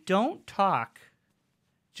 they don't talk,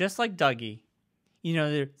 just like Dougie.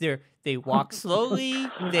 They walk slowly.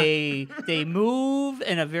 they move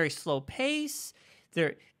in a very slow pace.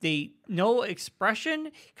 They no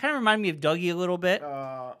expression. Kind of remind me of Dougie a little bit.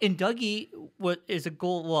 And Dougie is a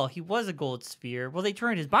gold. Well, he was a gold sphere. Well, they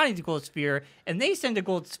turned his body into a gold sphere, and they send a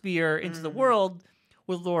gold sphere into the world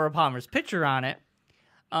with Laura Palmer's picture on it.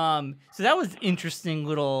 So that was interesting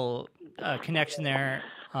little connection there.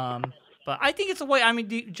 But I think it's the White. I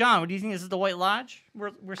mean, John, do you think this is the White Lodge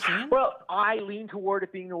we're seeing? Well, I lean toward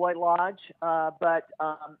it being the White Lodge, but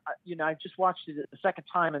I just watched it the second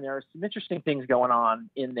time, and there are some interesting things going on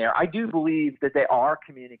in there. I do believe that they are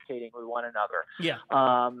communicating with one another. Yeah.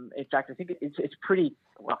 In fact, I think it's pretty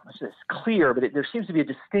it's clear, but there seems to be a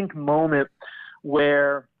distinct moment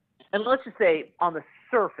where, and let's just say on the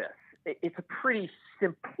surface, it's a pretty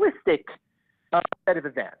simplistic set of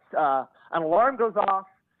events. An alarm goes off.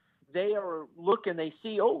 They looking, they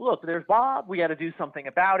see, oh, look, there's Bob. We got to do something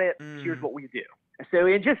about it. Here's what we do. So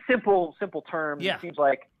in just simple terms, it seems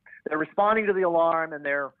like they're responding to the alarm and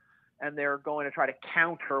they're going to try to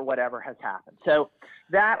counter whatever has happened. So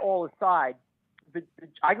that all aside,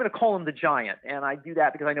 I'm going to call him the giant, and I do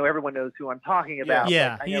that because I know everyone knows who I'm talking about.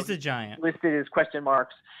 Yeah, he's the giant. Listed as question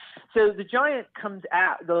marks. So the giant comes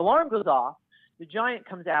out. The alarm goes off. The giant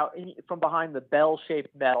comes out from behind the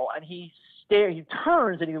bell-shaped metal, and he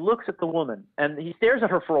turns and he looks at the woman, and he stares at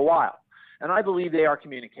her for a while. And I believe they are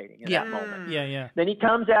communicating in that moment. Yeah. Then he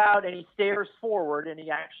comes out and he stares forward, and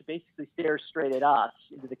he actually basically stares straight at us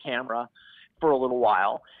into the camera for a little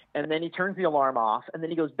while. And then he turns the alarm off, and then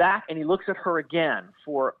he goes back and he looks at her again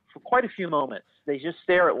for quite a few moments. They just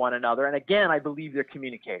stare at one another, and again, I believe they're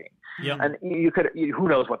communicating. Yeah. And who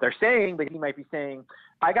knows what they're saying, but he might be saying,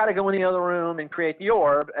 I got to go in the other room and create the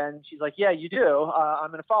orb. And she's like, yeah, you do. I'm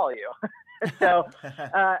going to follow you. So,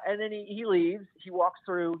 and then he leaves. He walks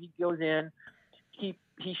through. He goes in. He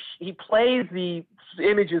plays the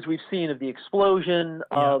images we've seen of the explosion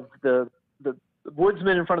of the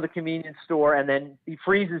woodsman in front of the convenience store, and then he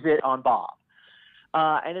freezes it on Bob.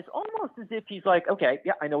 And it's almost as if he's like, okay,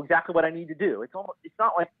 yeah, I know exactly what I need to do. It's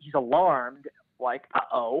not like he's alarmed like,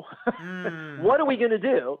 uh-oh, what are we going to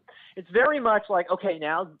do? It's very much like, okay,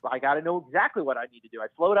 now I got to know exactly what I need to do. I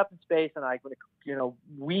float up in space and I'm going to,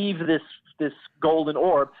 weave this golden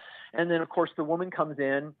orb. And then, of course, the woman comes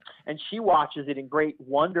in and she watches it in great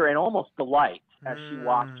wonder and almost delight as she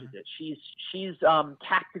watches it. She's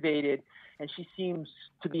captivated, and she seems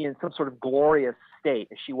to be in some sort of glorious state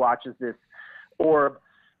as she watches this orb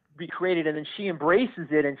be created, and then she embraces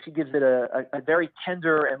it and she gives it a very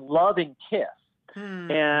tender and loving kiss.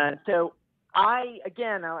 And so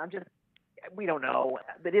we don't know,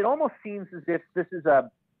 but it almost seems as if this is a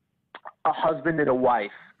husband and a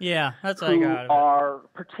wife. Yeah, that's what I got out of it. Are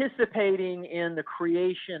participating in the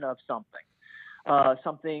creation of something,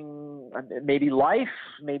 maybe life,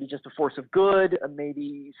 maybe just a force of good,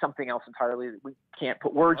 maybe something else entirely that we can't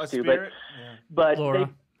put words to. But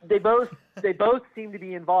they both seem to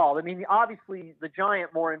be involved. I mean, obviously the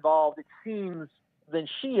giant more involved, it seems, than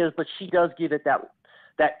she is, but she does give it that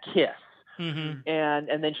kiss.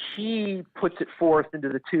 And then she puts it forth into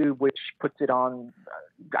the tube, which puts it on,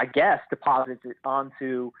 I guess, deposits it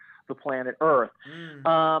onto the planet Earth.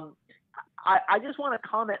 I just want to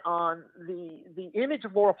comment on the image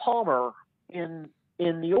of Laura Palmer in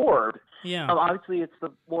the orb. Yeah. Obviously, it's the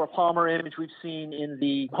Laura Palmer image we've seen in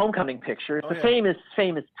the Homecoming picture. It's the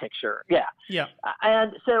famous picture. Yeah. Yeah.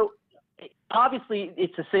 And so, obviously,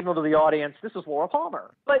 it's a signal to the audience, this is Laura Palmer.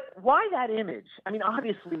 But why that image? I mean,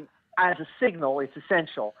 obviously, as a signal, it's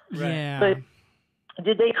essential. Right. Yeah. But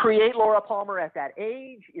did they create Laura Palmer at that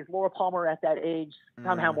age? Is Laura Palmer at that age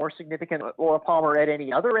somehow more significant than Laura Palmer at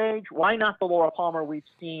any other age? Why not the Laura Palmer we've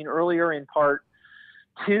seen earlier in part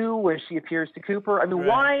 2 where she appears to Cooper? I mean,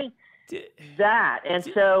 why that? And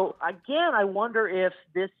so, again, I wonder if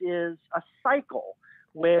this is a cycle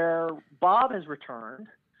where Bob has returned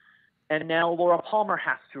and now Laura Palmer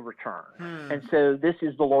has to return. And so this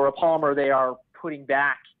is the Laura Palmer they are putting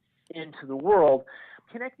back into the world,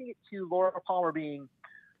 connecting it to Laura Palmer being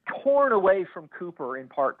torn away from Cooper in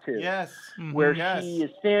part 2. Yes. Where she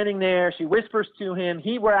is standing there, she whispers to him,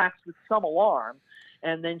 he reacts with some alarm,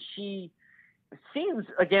 and then she seems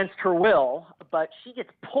against her will, but she gets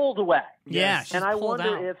pulled away. Yeah, and I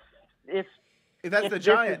wonder if that's the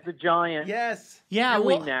giant. This is the giant. Yes. Yeah.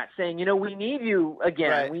 Doing that, saying, we need you again.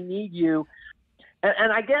 Right. We need you.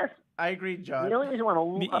 And I guess I agree, John. The only reason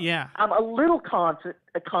I'm a little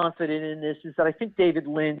confident in this is that I think David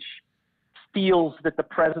Lynch feels that the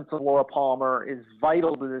presence of Laura Palmer is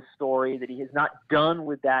vital to this story, that he is not done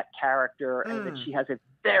with that character, and that she has a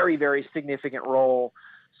very, very significant role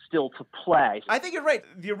still to play. I think you're right.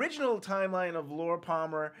 The original timeline of Laura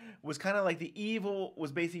Palmer was kind of like the evil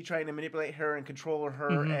was basically trying to manipulate her and control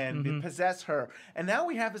her and possess her. And now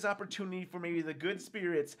we have this opportunity for maybe the good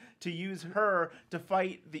spirits to use her to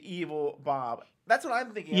fight the evil Bob. That's what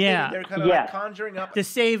I'm thinking. Yeah. They're kind of like conjuring up to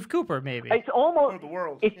save Cooper, maybe. It's almost the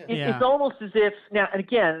world. It's almost as if now, and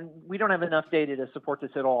again, we don't have enough data to support this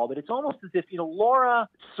at all, but it's almost as if Laura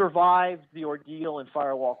survived the ordeal in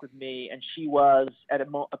Fire Walk with Me, and she was at a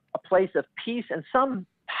place of peace and some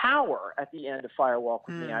power at the end of Fire Walk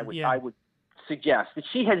with Me. I would suggest that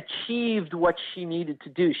she had achieved what she needed to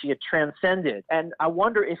do. She had transcended, and I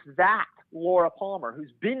wonder if that Laura Palmer,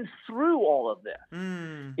 who's been through all of this,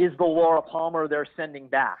 is the Laura Palmer they're sending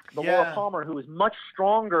back. The Laura Palmer who is much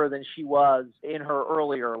stronger than she was in her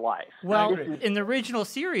earlier life. Well, in the original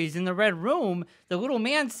series, in the Red Room, the little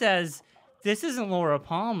man says, this isn't Laura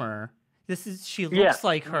Palmer. She looks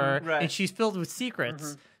like her, and she's filled with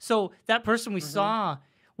secrets. So that person we saw,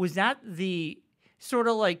 was that the sort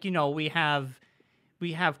of like, we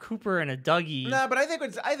have Cooper and a Dougie. No, but I think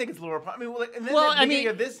it's Laura Palmer. I mean, and then at the beginning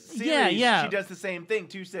of this series, she does the same thing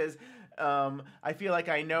too. Says, I feel like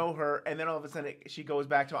I know her, and then all of a sudden she goes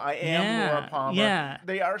back to I am Laura Palmer. Yeah.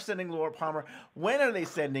 They are sending Laura Palmer. When are they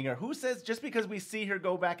sending her? Who says just because we see her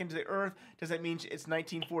go back into the Earth does that mean it's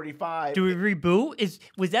 1945? Do we reboot?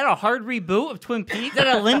 Was that a hard reboot of Twin Peaks? Is that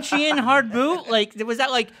a Lynchian hard boot? Like, was that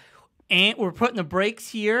like, we're putting the brakes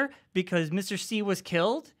here because Mr. C was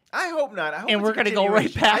killed? I hope not. I hope and we're going to go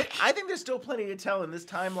right back. I think there's still plenty to tell in this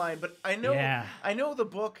timeline, but I know the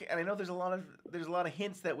book, and I know there's a lot of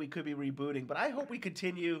hints that we could be rebooting. But I hope we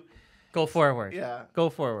continue. Go forward. Yeah. Go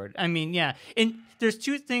forward. I mean, yeah. And there's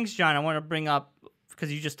two things, John, I want to bring up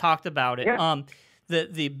because you just talked about it. Yeah.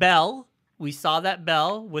 The bell. We saw that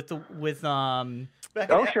bell with sure.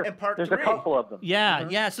 Part There's 3. a couple of them. Yeah,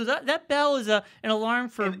 yeah. So that bell is an alarm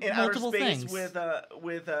for in multiple outer space things.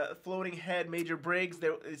 With floating head, Major Briggs.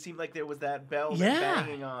 It seemed like there was that bell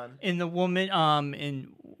banging on. In the woman,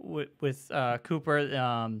 with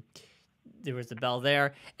Cooper, there was a bell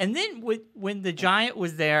there, and then when the giant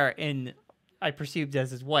was there, and I perceived as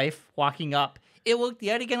his wife walking up, It looked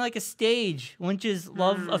yet again like a stage. Lynch's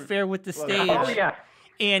love affair with the stage. Oh, yeah.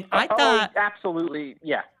 And I thought... absolutely,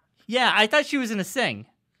 yeah. Yeah, I thought she was going to sing.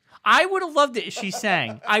 I would have loved it if she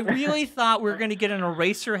sang. I really thought we were going to get an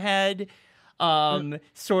Eraserhead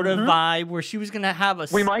sort of vibe where she was going to have a...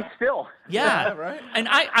 We might still. Yeah. Right? And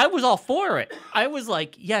I was all for it. I was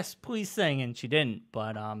like, yes, please sing, and she didn't.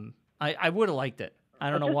 But I would have liked it. I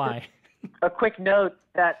don't know why. A quick note,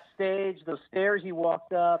 that stage, those stairs he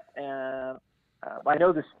walked up, and I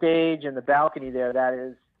know the stage and the balcony there, that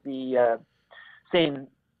is the same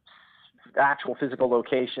actual physical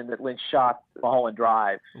location that Lynch shot Mulholland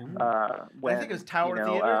Drive. When, I think it was Tower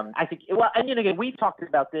Theater. I think, well, and again, we talked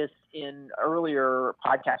about this in earlier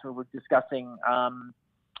podcasts when we were discussing,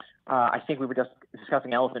 I think we were just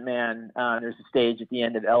discussing Elephant Man. There's a stage at the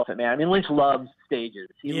end of Elephant Man. I mean, Lynch loves stages.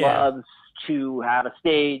 He loves to have a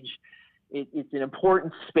stage. It's an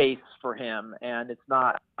important space for him, and it's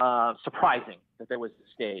not surprising that there was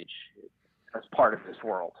a stage as part of this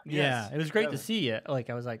world. Yeah, it was great to see it. Like,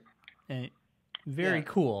 I was like, very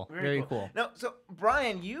cool. Very cool. Now, so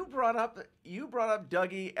Bryon, you brought up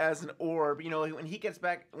Dougie as an orb. You know, when he gets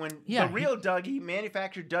back, when the real Dougie,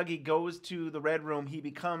 manufactured Dougie, goes to the Red Room, he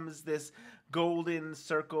becomes this golden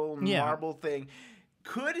circle marble thing.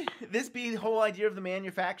 Could this be the whole idea of the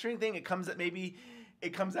manufacturing thing? It comes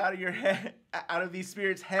out of your head, out of these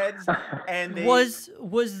spirits' heads, and they... Was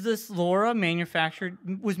this Laura manufactured?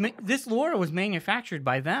 This Laura was manufactured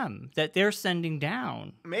by them that they're sending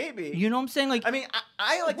down? Maybe. You know what I'm saying? Like, I mean,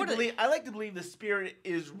 I like to believe the spirit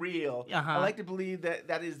is real. I like to believe that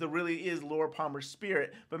really is Laura Palmer's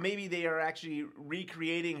spirit, but maybe they are actually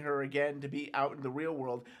recreating her again to be out in the real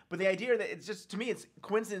world. But the idea that it's just, to me, it's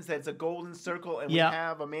coincidence that it's a golden circle, and we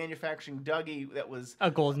have a manufacturing Dougie that was a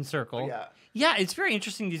golden circle. Yeah, it's very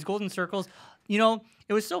interesting, these golden circles. You know,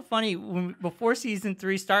 it was so funny before season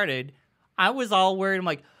 3 started. I was all worried. I'm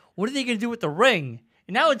like, what are they going to do with the ring?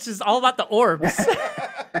 And now it's just all about the orbs.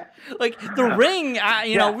 Like the ring,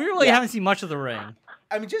 we really haven't seen much of the ring.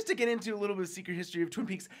 I mean, just to get into a little bit of secret history of Twin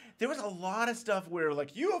Peaks, there was a lot of stuff where,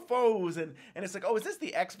 like, UFOs, and it's like, oh, is this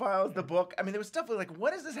the X-Files, the book? I mean, there was stuff where, like,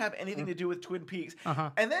 what does this have anything to do with Twin Peaks?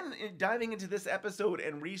 And then diving into this episode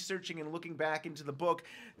and researching and looking back into the book,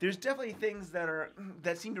 there's definitely things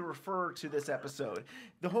that seem to refer to this episode.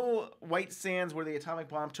 The whole White Sands where the atomic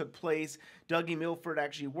bomb took place, Dougie Milford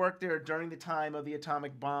actually worked there during the time of the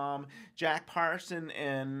atomic bomb. Jack Parson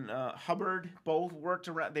and Hubbard both worked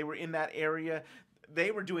around. They were in that area.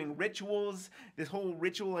 They were doing rituals. This whole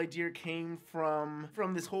ritual idea came from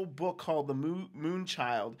this whole book called The Moon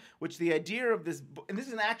Child, which the idea of this, and this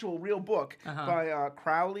is an actual real book by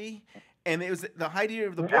Crowley, and it was the idea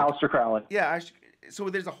of the book. Aleister Crowley. Yeah. So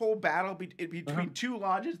there's a whole battle between two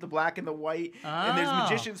lodges, the black and the white, and there's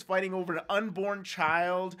magicians fighting over an unborn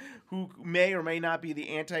child who may or may not be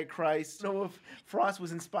the Antichrist. I don't know if Frost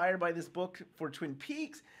was inspired by this book for Twin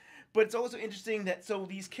Peaks, but it's also interesting that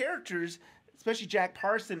these characters, especially Jack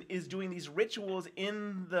Parson, is doing these rituals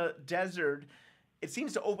in the desert. It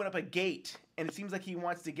seems to open up a gate, and it seems like he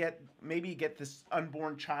wants to get this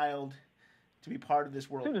unborn child to be part of this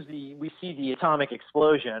world. As soon as we see the atomic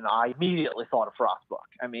explosion, I immediately thought of Frost book.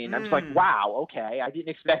 I mean, I'm just like, wow, okay, I didn't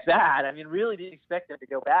expect that. I mean, really didn't expect them to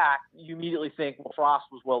go back. You immediately think, well, Frost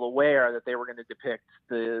was well aware that they were going to depict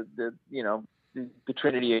the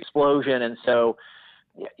Trinity explosion, and so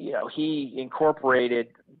he incorporated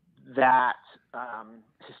that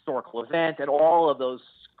historical event and all of those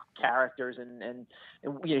characters, and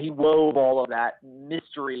he wove all of that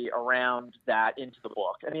mystery around that into the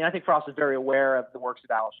book. I mean, I think Frost is very aware of the works of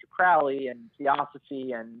Aleister Crowley and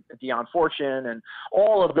Theosophy and Dion Fortune and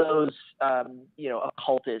all of those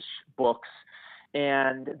occultish books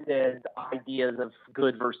and the ideas of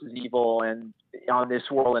good versus evil and on this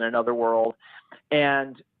world and another world.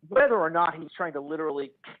 And whether or not he's trying to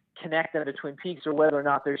literally connect them to Twin Peaks, or whether or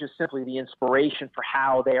not there's just simply the inspiration for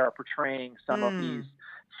how they are portraying some of these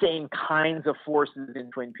same kinds of forces in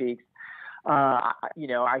Twin Peaks,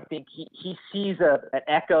 I think he sees an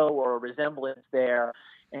echo or a resemblance there,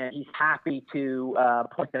 and he's happy to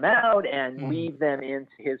point them out and weave them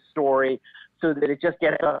into his story so that it just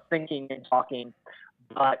gets us thinking and talking.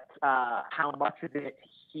 But how much of it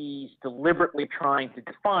he's deliberately trying to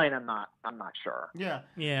define, I'm not sure.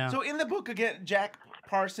 Yeah. So in the book, again, Jack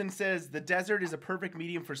Parson says the desert is a perfect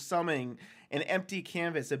medium for summoning, an empty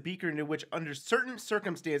canvas, a beaker into which, under certain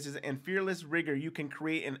circumstances and fearless rigor, you can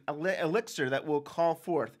create an elixir that will call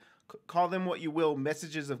forth, call them what you will,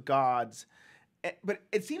 messages of gods. But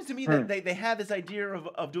it seems to me that they have this idea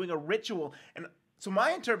of doing a ritual. And so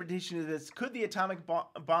my interpretation of this, could the atomic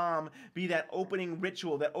bomb be that opening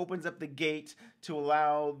ritual that opens up the gate to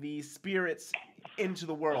allow the spirits into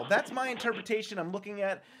the world. That's my interpretation. I'm looking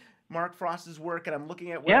at Mark Frost's work, and I'm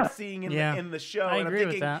looking at what I'm seeing in the show, I and I'm agree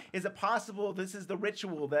with thinking, that. is it possible this is the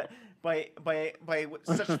ritual that by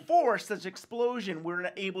such force, such explosion, we're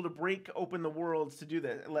not able to break open the worlds to do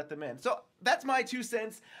that and let them in? So that's my 2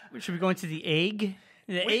 cents. Should we go into the egg?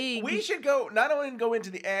 We should go not only go into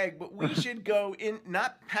the egg, but we should go in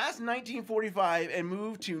not past 1945 and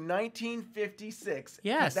move to 1956.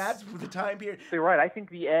 Yes, that's the time period. You're right. I think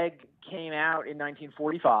the egg came out in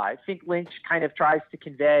 1945. I think Lynch kind of tries to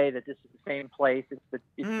convey that this is the same place. It's the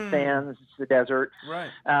sands, it's the desert, right?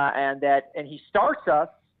 And he starts us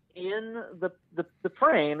in the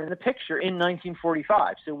frame in the picture in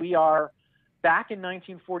 1945. So we are back in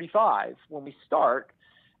 1945 when we start.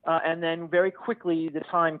 And then very quickly the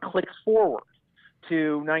time clicks forward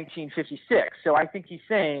to 1956. So I think he's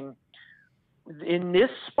saying in this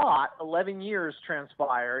spot, 11 years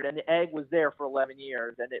transpired, and the egg was there for 11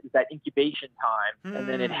 years, and it was that incubation time, and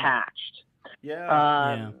then it hatched.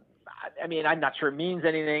 Yeah. I mean, I'm not sure it means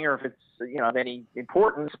anything or if it's of any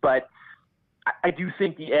importance, but I do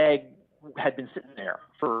think the egg had been sitting there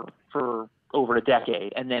for over a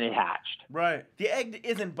decade, and then it hatched. Right. The egg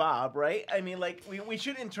isn't Bob, right? I mean, like we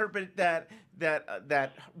should interpret that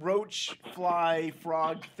roach, fly,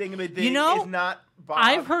 frog thingamajig is not Bob.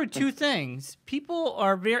 I've heard 2 things. People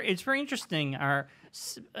are it's very interesting. I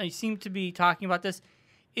seem to be talking about this.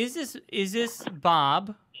 Is this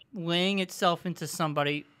Bob laying itself into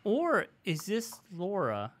somebody, or is this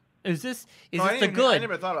Laura? Is this the good? I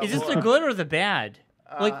never thought of Is this the good or the bad?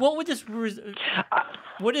 Like, what would this?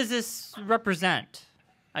 What does this represent?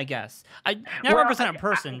 I guess not represent a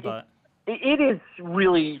person, but it is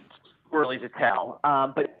really early to tell.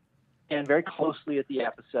 But and very closely at the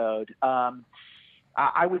episode,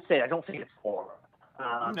 I would say I don't think it's Laura.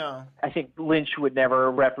 No, I think Lynch would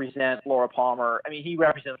never represent Laura Palmer. I mean, he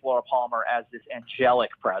represents Laura Palmer as this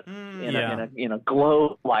angelic presence in a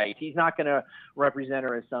glow light. He's not going to represent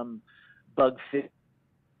her as some bug figure.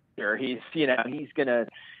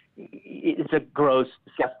 It's a gross,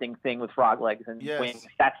 disgusting thing with frog legs and wings.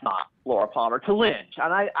 That's not Laura Palmer to Lynch.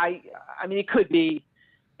 And I mean, it could be,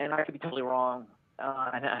 and I could be totally wrong,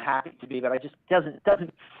 and I'm happy to be, but it just doesn't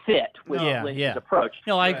fit with Lynch's approach.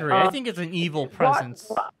 No, I agree. I think it's an evil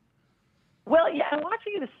presence. Well, yeah, and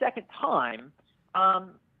watching it a second time,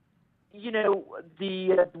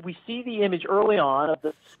 we see the image early on of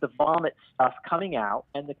the vomit stuff coming out,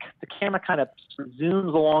 and the camera kind of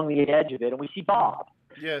zooms along the edge of it, and we see Bob.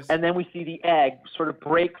 Yes. And then we see the egg sort of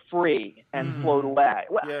break free and float away.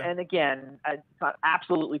 Well, and again, it's not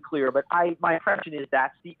absolutely clear, but my impression is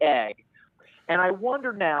that's the egg. And I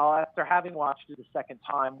wonder now, after having watched it a second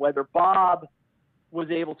time, whether Bob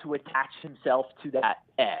was able to attach himself to that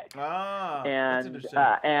egg. That's interesting.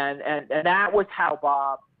 And that was how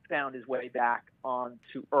Bob found his way back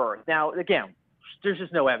onto Earth. Now, again, there's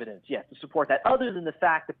just no evidence yet to support that, other than the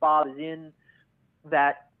fact that Bob is in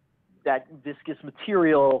that viscous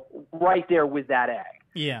material right there with that egg.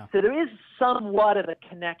 Yeah. So there is somewhat of a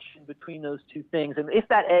connection between those 2 things. And if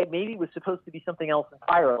that egg maybe was supposed to be something else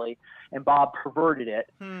entirely, and Bob perverted it,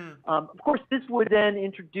 of course, this would then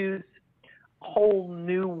introduce a whole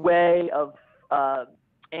new way of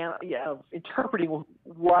interpreting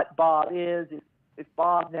what Bob is. If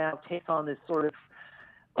Bob now takes on this sort of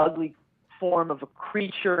ugly form of a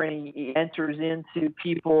creature and he enters into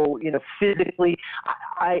people, physically,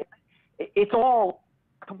 it's all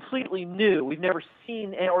completely new. We've never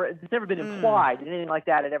seen, or it's never been implied that anything like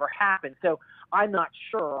that had ever happened. So I'm not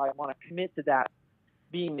sure I want to commit to that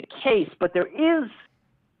being the case, but there is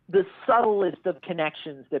the subtlest of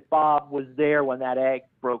connections that Bob was there when that egg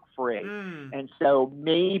broke free. And so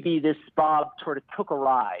maybe this Bob sort of took a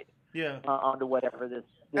ride onto whatever this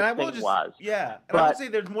thing was. Yeah. And I would say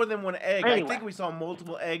there's more than one egg. Anyway. I think we saw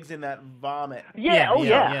multiple eggs in that vomit. Yeah.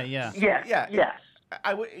 Yes.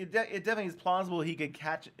 It definitely is plausible he could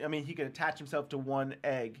attach himself to one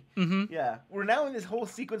egg. Mm-hmm. Yeah. We're now in this whole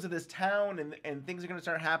sequence of this town, and things are going to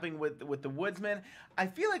start happening with the woodsman. I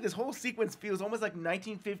feel like this whole sequence feels almost like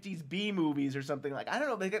 1950s B movies or something. Like, I don't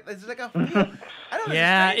know, there's like a feel. I don't know.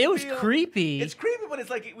 Yeah, it was creepy. It's creepy, but it's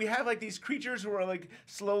like we have like these creatures who are like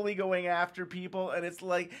slowly going after people, and it's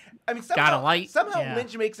like, I mean, somehow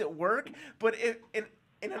Lynch makes it work, but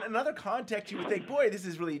in another context, you would think, boy, this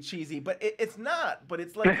is really cheesy, but it's not. But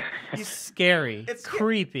it's like it's scary. It's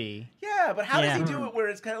creepy. Yeah, but how does he do it where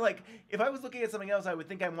it's kind of like, if I was looking at something else, I would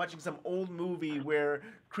think I'm watching some old movie where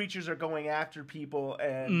creatures are going after people,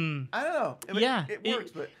 and I don't know. It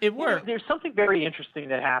works, but it works. There's something very interesting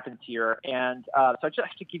that happens here, and so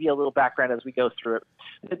just to give you a little background as we go through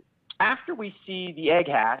it. After we see the egg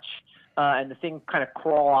hatch, and the thing kind of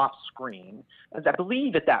crawl off screen. And I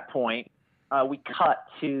believe at that point we cut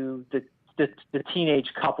to the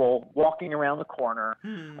teenage couple walking around the corner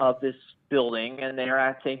of this building, and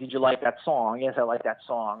they're saying, "Did you like that song?" "Yes, I like that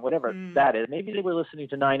song." Whatever that is. Maybe they were listening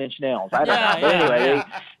to Nine Inch Nails. I don't know. But anyway,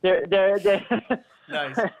 they're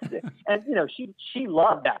nice. And she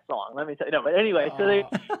loved that song. Let me tell you. No, but anyway, so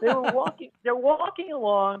they were walking. They're walking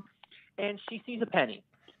along, and she sees a penny,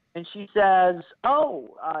 and she says,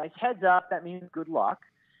 "Oh, it's heads up. That means good luck."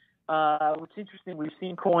 What's interesting, we've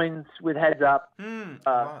seen coins with heads up in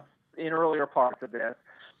earlier parts of this.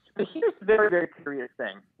 But here's the very, very curious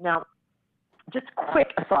thing. Now, just a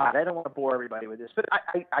quick aside, I don't want to bore everybody with this, but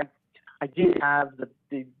I did have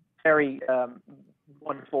the very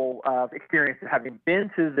wonderful experience of having been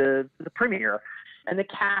to the premiere, and the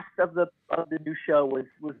cast of the new show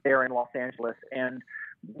was there in Los Angeles, and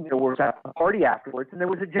was at a party afterwards, and there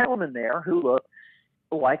was a gentleman there who looked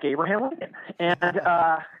like Abraham Lincoln, and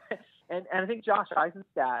I think Josh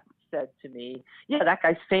Eisenstadt said to me, "Yeah, that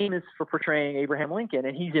guy's famous for portraying Abraham Lincoln,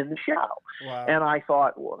 and he's in the show." Wow. And I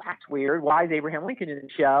thought, well, that's weird. Why is Abraham Lincoln in the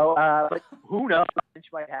show? But who knows? She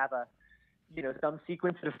might have some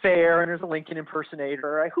sequence at a fair, and there's a Lincoln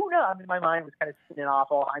impersonator. Who knows? I mean, my mind was kind of spinning off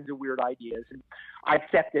all kinds of weird ideas, and I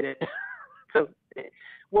accepted it. So,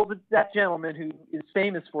 that gentleman who is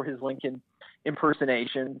famous for his Lincoln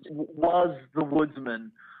impersonations was the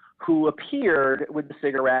woodsman who appeared with the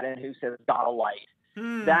cigarette and who says, "Got a light."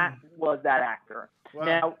 That was that actor. Wow.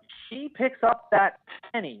 Now, she picks up that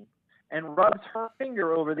penny and rubs her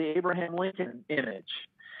finger over the Abraham Lincoln image.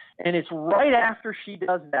 And it's right after she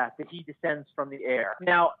does that he descends from the air.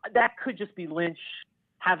 Now, that could just be Lynch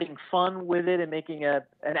having fun with it and making an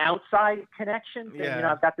outside connection. Yeah.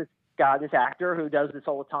 I've got this guy, this actor who does this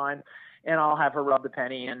all the time, and I'll have her rub the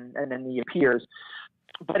penny, and then he appears.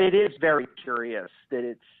 But it is very curious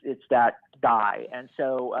that it's that guy. And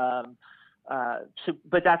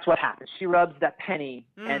but that's what happens. She rubs that penny,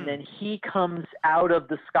 and then he comes out of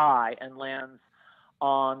the sky and lands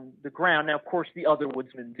on the ground. Now, of course, the other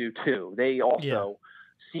woodsmen do too. They also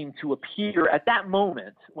seem to appear at that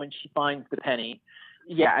moment when she finds the penny.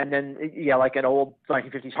 Yeah, and then like an old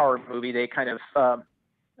 1950s horror movie, they kind of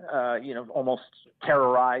almost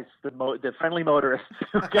terrorize the friendly motorists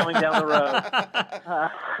going down the road.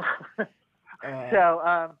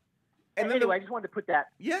 Anyway, I just wanted to put that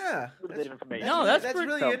little bit of information. No, that's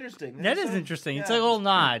really interesting. That is interesting. It's like a little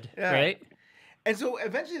nod, right? And so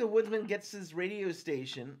eventually the woodsman gets his radio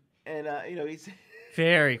station, and he's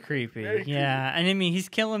very creepy. And I mean, he's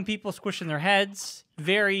killing people, squishing their heads.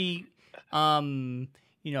 Very, Lynchian,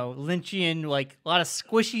 like a lot of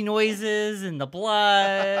squishy noises and the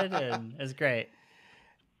blood, and it's great.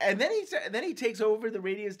 And then he takes over the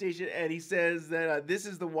radio station, and he says that this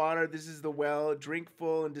is the water, this is the well, drink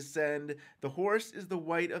full and descend. The horse is the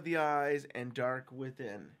white of the eyes and dark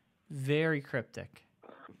within. Very cryptic.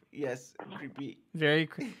 Yes, creepy. Very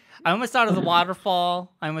creepy. I almost thought of the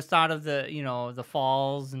waterfall. I almost thought of the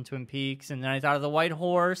falls in Twin Peaks, and then I thought of the white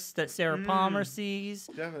horse that Sarah Palmer sees.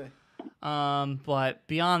 Definitely. But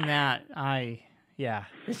beyond that,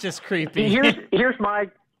 it's just creepy. Here's my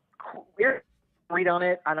read on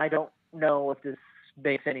it, and I don't know if this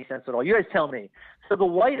makes any sense at all. You guys tell me. So the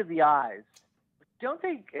white of the eyes, don't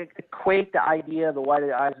they equate the idea of the white of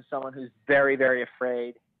the eyes of someone who's very, very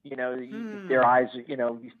afraid? Their eyes,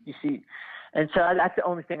 you see. And so that's the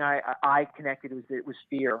only thing I connected was that it was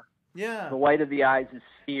fear. Yeah. The white of the eyes is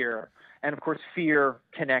fear. And, of course, fear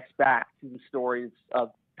connects back to the stories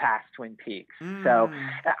of past Twin Peaks. So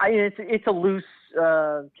it's a loose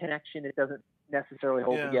connection. It doesn't necessarily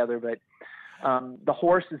hold together, but the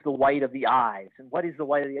horse is the white of the eyes. And what is the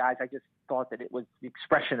white of the eyes? I just thought that it was the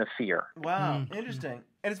expression of fear. Wow, interesting.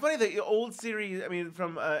 And it's funny, the old series, I mean,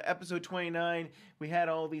 from episode 29, we had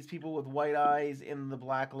all these people with white eyes in the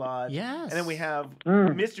Black Lodge. Yes. And then we have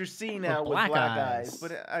Mr. C now with black eyes.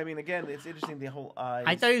 But, I mean, again, it's interesting, the whole eyes.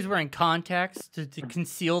 I thought he was wearing contacts to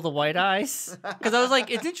conceal the white eyes. Because I was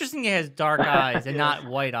like, it's interesting he has dark eyes and not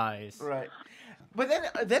white eyes. Right. But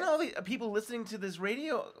then all the people listening to this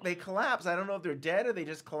radio, they collapse. I don't know if they're dead or they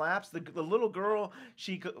just collapse. The little girl,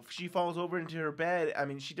 she falls over into her bed. I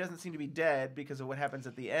mean, she doesn't seem to be dead because of what happens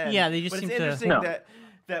at the end. Yeah, they just seem to. But it's interesting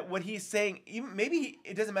that what he's saying,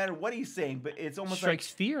 it doesn't matter what he's saying, but it's almost strikes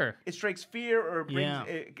fear. It strikes fear, or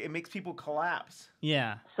it makes people collapse.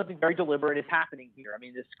 Yeah, something very deliberate is happening here. I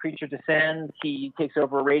mean, this creature descends. He takes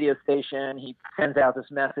over a radio station. He sends out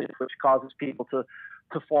this message, which causes people to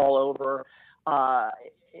fall over.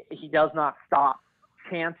 He does not stop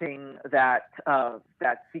chanting that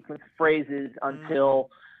sequence of phrases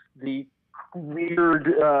until the weird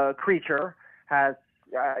creature has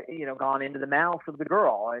gone into the mouth of the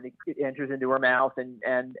girl, and it enters into her mouth, and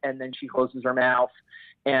then she closes her mouth,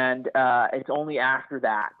 and it's only after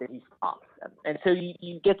that he stops. And so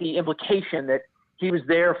you get the implication that he was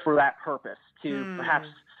there for that purpose, to perhaps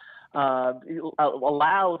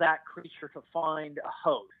allow that creature to find a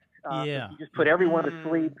host. He just put everyone to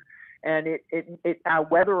sleep. And it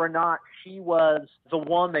whether or not she was the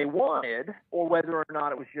one they wanted, or whether or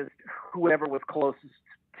not it was just whoever was closest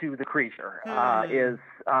to the creature, is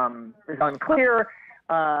unclear.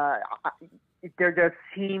 There does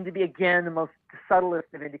seem to be, again, the most subtlest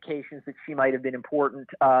of indications that she might have been important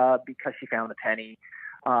because she found the penny.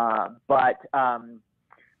 But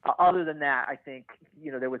other than that, I think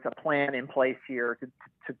there was a plan in place here to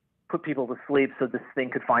put people to sleep so this thing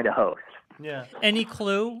could find a host. Yeah. Any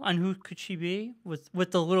clue on who could she be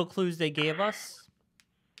with the little clues they gave us?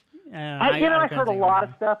 I've heard a lot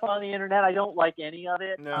of stuff on the internet. I don't like any of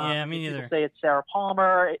it. No. Yeah, me neither. People say it's Sarah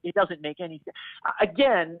Palmer. It doesn't make any sense.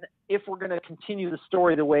 Again, if we're going to continue the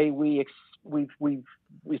story the way we've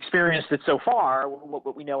experienced it so far,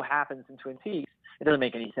 what we know happens in Twin Peaks, it doesn't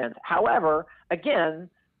make any sense. However, again,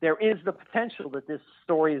 there is the potential that this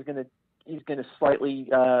story is going to slightly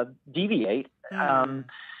deviate.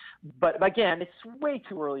 But again, it's way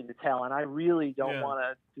too early to tell, and I really don't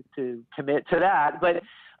want to commit to that. But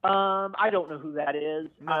I don't know who that is.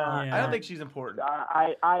 No, I don't think she's important.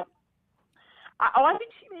 I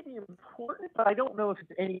think she may be important, but I don't know if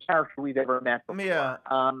it's any character we've ever met before. Yeah.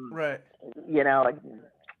 Right.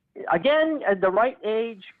 Again, at the right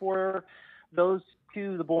age for those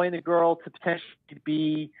two, the boy and the girl, to potentially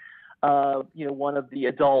be one of the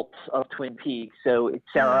adults of Twin Peaks. So it's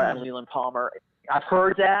Sarah and Leland Palmer. I've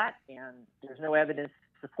heard that, and there's no evidence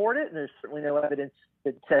to support it, and there's certainly no evidence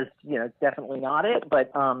that says, it's definitely not it.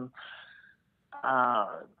 But I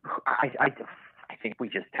think we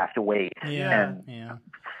just have to wait and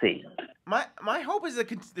see. My hope is that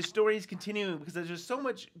the story is continuing, because there's just so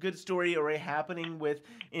much good story already happening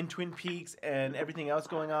in Twin Peaks and everything else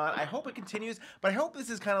going on. I hope it continues, but I hope this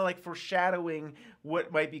is kind of like foreshadowing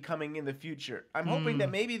what might be coming in the future. I'm hoping that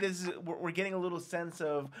maybe we're getting a little sense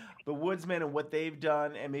of the Woodsmen and what they've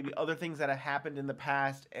done, and maybe other things that have happened in the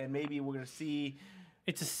past, and maybe we're going to see.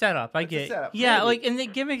 It's a setup. I get. Yeah, maybe. And they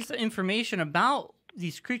give us information about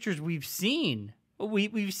these creatures we've seen.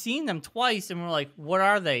 We've seen them twice, and we're like, what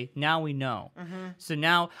are they? Now we know. Mm-hmm. So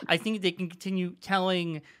now I think they can continue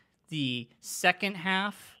telling the second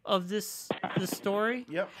half of this story.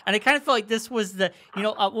 Yep. And I kind of felt like this was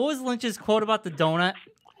what was Lynch's quote about the donut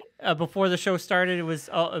before the show started? It was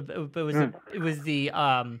the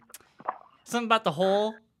something about the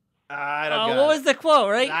hole. I don't what was the quote,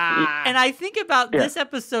 right? And I think about this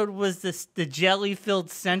episode was the jelly-filled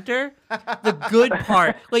center, the good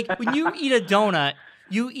part. Like, when you eat a donut,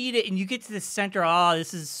 you eat it and you get to the center,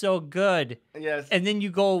 this is so good. Yes. And then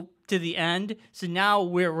you go to the end. So now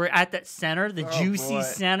we're at that center, the juicy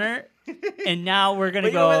center. And now we're going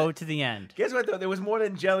to go to the end. Guess what, though? There was more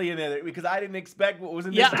than jelly in it, because I didn't expect what was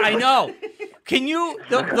in this. Yeah, I know. Can you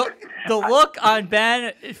the look on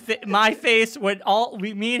Ben, my face, when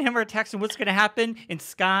me and him are texting what's going to happen, and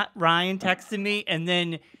Ryan texted me, and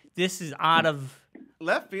then this is out of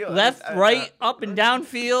left field, right, up and down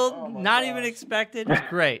field, not even expected. It's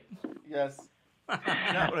great. Yes,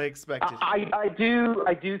 not what I expected. I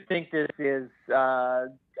do think this is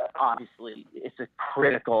obviously it's a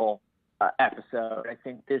critical episode. I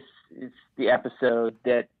think this is the episode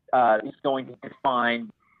that is going to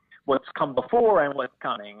define what's come before and what's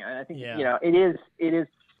coming. And I think it is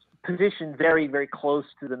positioned very, very close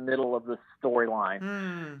to the middle of the storyline.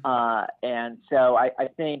 And so I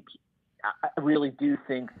really do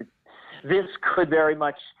think that this could very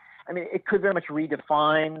much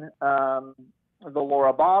redefine the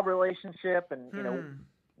Laura Bob relationship, and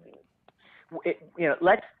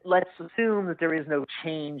let's assume that there is no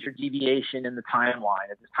change or deviation in the timeline.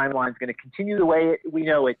 That this timeline is going to continue the way we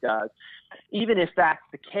know it does. Even if that's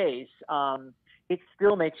the case, it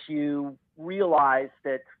still makes you realize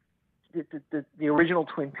that the original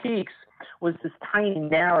Twin Peaks was this tiny,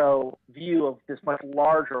 narrow view of this much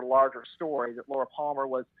larger story, that Laura Palmer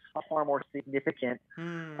was a far more significant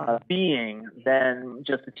being than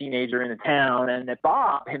just a teenager in a town, and that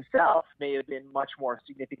Bob himself may have been much more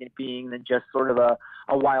significant being than just sort of a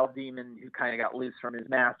wild demon who kind of got loose from his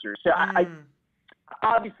master. So I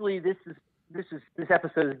obviously this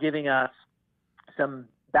episode is giving us some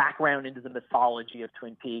background into the mythology of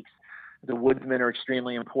Twin Peaks. The Woodsmen are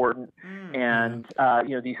extremely important, and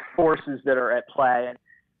these forces that are at play. And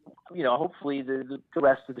hopefully the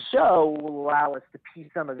rest of the show will allow us to piece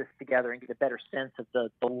some of this together and get a better sense of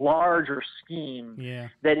the larger scheme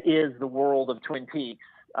that is the world of Twin Peaks.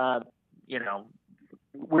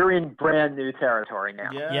 We're in brand new territory now.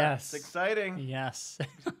 Yeah, yes. It's exciting. Yes.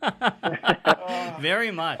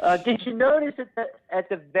 Very much. Did you notice at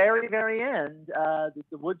the very, very end,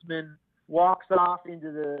 the woodsman walks off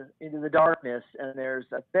into the darkness, and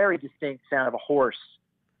there's a very distinct sound of a horse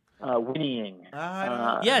whinnying.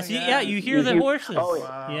 Yes, you hear the horses. Oh,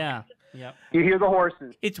 wow. Yeah. Yep. You hear the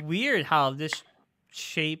horses. It's weird how this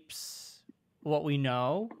shapes what we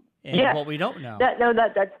know and what we don't know.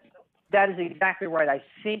 That is exactly right. I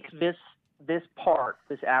think this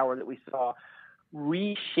hour that we saw,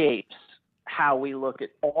 reshapes how we look at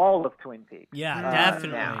all of Twin Peaks. Yeah,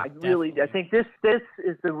 definitely. I think this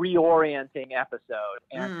is the reorienting episode,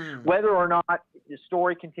 and whether or not the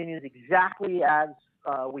story continues exactly as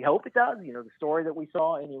we hope it does, the story that we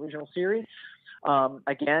saw in the original series.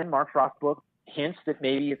 Again, Mark Frost's book hints that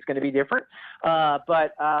maybe it's going to be different,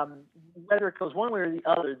 but whether it goes one way or the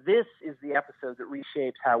other, this is the episode that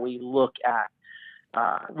reshapes how we look at,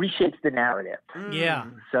 reshapes the narrative. Yeah.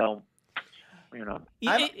 So,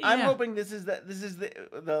 I'm hoping this is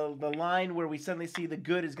the line where we suddenly see the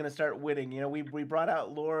good is going to start winning. We brought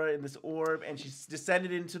out Laura in this orb, and she's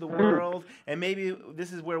descended into the world, and maybe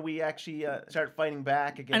this is where we actually start fighting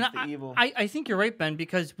back against the evil. I think you're right, Ben,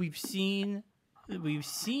 because we've seen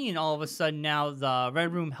all of a sudden now the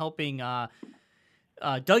Red Room helping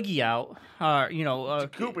Dougie out,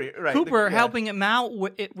 Cooper, right? Cooper helping him out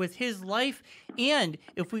with his life, and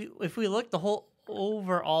if we look the whole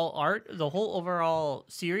overall art, the whole overall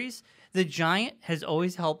series, the Giant has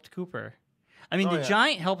always helped Cooper. I mean, the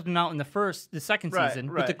Giant helped him out in the second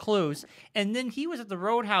season with the clues, and then he was at the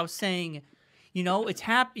Roadhouse saying, it's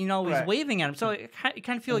happy. He's waving at him. So it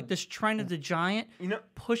kind of feel like this trend of the Giant,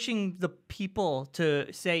 pushing the people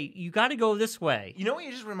to say, you got to go this way. You know what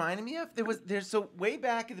you just reminded me of? So way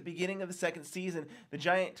back at the beginning of the second season, the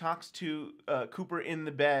Giant talks to Cooper in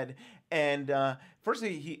the bed, and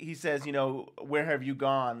firstly he says, where have you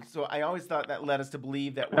gone? So I always thought that led us to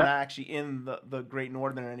believe that we're not actually in the Great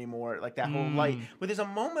Northern anymore, like that whole light. But there's a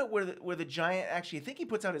moment where the Giant actually, I think he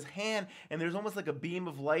puts out his hand, and there's almost like a beam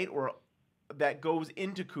of light that goes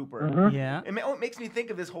into Cooper. Yeah. It makes me think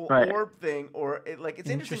of this whole orb thing, it's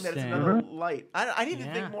interesting that it's another light. I need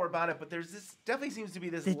to think more about it, but this definitely seems to be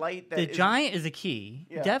this light that the Giant is a key.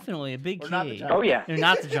 Yeah. Definitely a big key. Not the Giant. Oh yeah. Or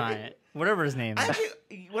not the Giant. Whatever his name is.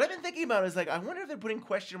 Actually, what I've been thinking about is I wonder if they're putting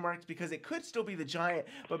question marks because it could still be the Giant,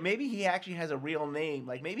 but maybe he actually has a real name.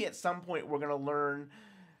 Like maybe at some point we're gonna learn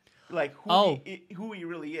who he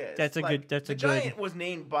really is. The Giant was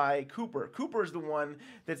named by Cooper. Cooper's the one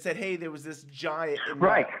that said, "Hey, there was this giant in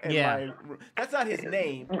right." my that's not his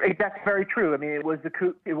name. That's very true. I mean, it was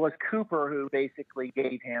Cooper who basically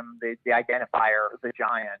gave him the identifier, the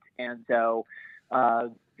Giant, and so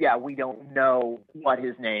we don't know what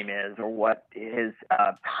his name is or what his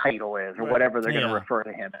title is or whatever they're going to refer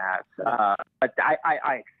to him as. But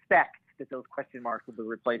I expect that those question marks will be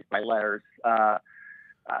replaced by letters.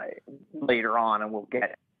 Later on, and we'll get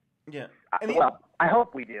it. Yeah. I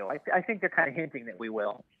hope we do. I think they're kind of hinting that we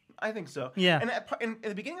will. I think so. Yeah. And in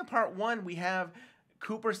the beginning of part 1, we have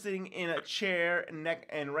Cooper sitting in a chair, and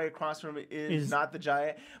right across from him is not the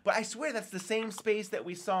Giant. But I swear that's the same space that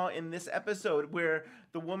we saw in this episode where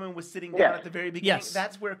the woman was sitting down at the very beginning. Yes.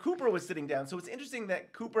 That's where Cooper was sitting down. So it's interesting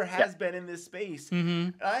that Cooper has been in this space.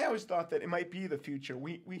 Mm-hmm. I always thought that it might be the future.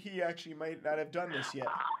 He actually might not have done this yet.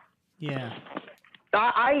 Yeah.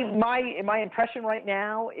 My impression right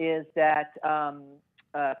now is that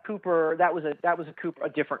Cooper, that was a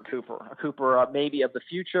different Cooper, a Cooper maybe of the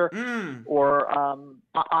future, or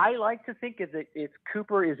I like to think of it. It's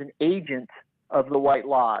Cooper is an agent of the White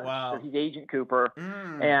Lodge. Wow. So he's Agent Cooper,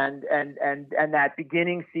 and that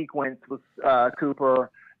beginning sequence was Cooper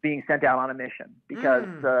being sent out on a mission because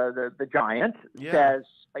the Giant says,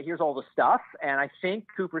 here's all the stuff, and I think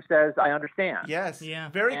Cooper says, I understand. Yes,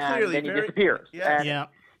 very clearly. And then he disappears. I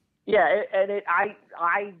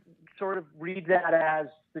sort of read that as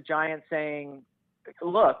the Giant saying,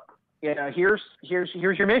 look, here's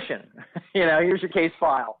your mission. Here's your case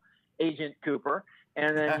file, Agent Cooper,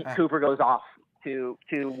 and then Cooper goes off to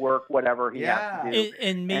work whatever he has to do.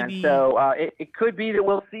 And so it could be that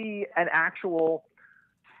we'll see an actual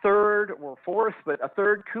third or fourth, but a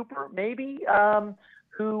third Cooper maybe,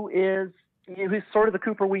 who's sort of the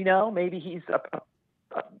Cooper we know. Maybe he's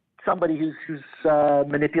somebody who's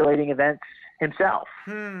manipulating events himself.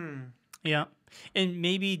 Yeah, and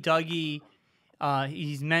maybe Dougie,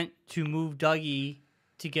 he's meant to move Dougie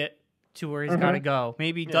to get to where he's got to go.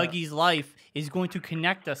 Maybe Dougie's life is going to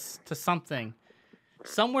connect us to something.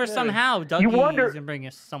 Somewhere, somehow, Dougie is going to bring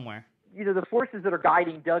us somewhere. The forces that are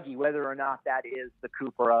guiding Dougie, whether or not that is the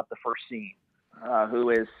Cooper of the first scene, who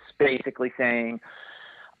is basically saying,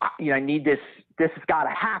 I need this. This has got to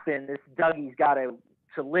happen. This Dougie's got to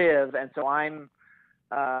live, and so and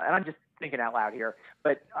I'm just thinking out loud here,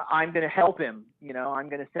 but I'm going to help him. I'm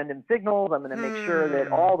going to send him signals. I'm going to make sure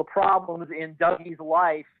that all the problems in Dougie's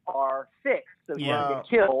life are fixed, so he doesn't get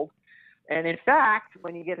killed. And in fact,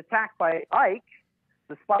 when you get attacked by Ike,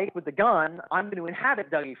 the Spike with the gun, I'm going to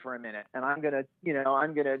inhabit Dougie for a minute, and I'm going to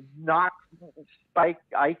knock Spike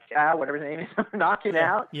Ike out, whatever his name is, knock him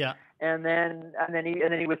out. Yeah. And then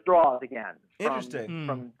he withdraws again.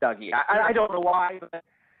 From Dougie. I don't know why,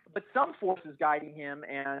 but some force is guiding him,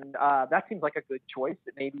 and that seems like a good choice.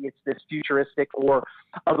 That maybe it's this futuristic or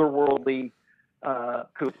otherworldly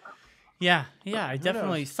Cooper. Yeah, I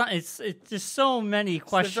definitely. It's just so many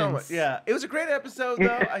questions. It was a great episode,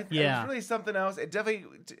 though. It was really something else. It definitely,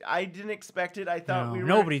 I didn't expect it. I thought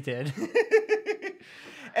nobody did.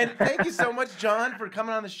 And thank you so much, John, for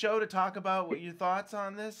coming on the show to talk about what your thoughts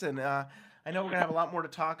on this. And I know we're gonna have a lot more to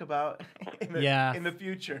talk about in the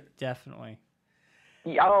future. Definitely.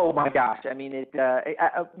 Oh my gosh! I mean,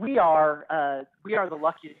 we are the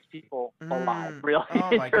luckiest people alive, really.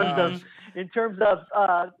 In terms of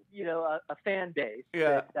a fan base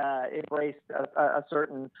that embraced a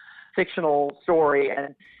certain fictional story,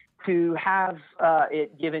 and to have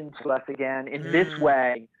it given to us again in this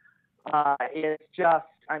way, it's just.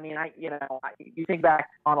 I mean, you think back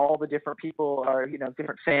on all the different people or,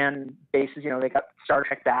 different fan bases, they got Star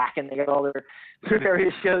Trek back and they got all their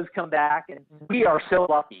various shows come back, and we are so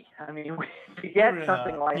lucky. I mean, to get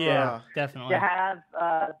something like that, definitely. To have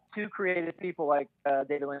two creative people like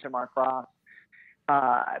David Lynch and Mark Frost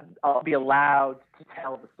be allowed to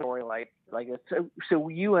tell the story like this. So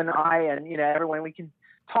you and I and, everyone, we can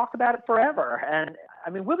talk about it forever. And, I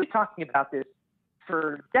mean, we'll be talking about this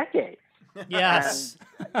for decades. Yes.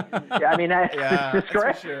 I mean, it's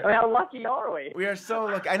great. Sure. I mean, how lucky are we? We are so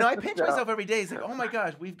lucky. I know. I pinch myself every day. It's like, oh my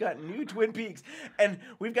gosh, we've got new Twin Peaks, and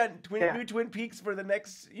we've got new Twin Peaks for the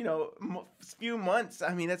next, few months.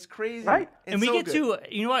 I mean, that's crazy. Right. It's and we so get good. to,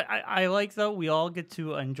 you know what I like though? We all get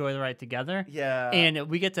to enjoy the ride together. Yeah. And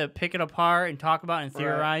we get to pick it apart and talk about it and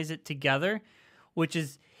theorize it together, which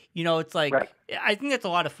is, it's like, I think that's a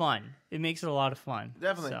lot of fun. It makes it a lot of fun.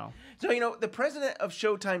 Definitely. So, the president of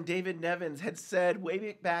Showtime, David Nevins, had said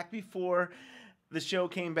way back before the show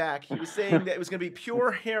came back, he was saying that it was going to be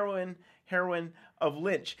pure heroine of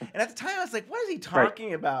Lynch. And at the time, I was like, what is he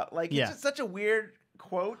talking about? Like, it's just such a weird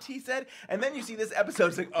quote, he said. And then you see this episode,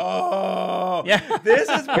 it's like, this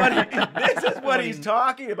is what he's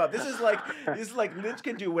talking about. This is like Lynch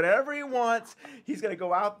can do whatever he wants. He's going to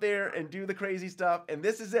go out there and do the crazy stuff. And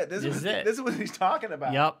this is it. This is what he's talking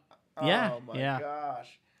about. Yep. Oh my gosh.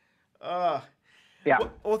 Yeah.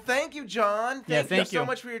 Well, thank you, John. Thank you so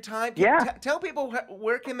much for your time. Tell people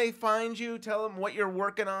where can they find you. Tell them what you're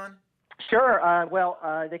working on. Sure.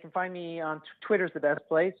 They can find me on Twitter's the best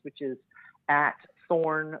place, which is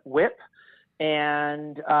 @ThorneWhip.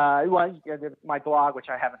 And my blog, which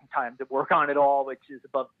I haven't time to work on at all, which is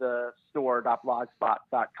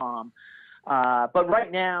abovethestore.blogspot.com. But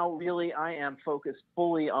right now, really, I am focused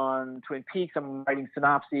fully on Twin Peaks. I'm writing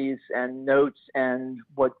synopses and notes and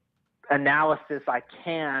what analysis I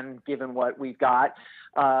can, given what we've got,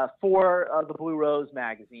 for the Blue Rose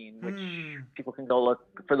magazine, which people can go look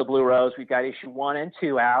for the Blue Rose. We've got issue 1 and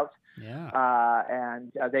 2 out. Yeah.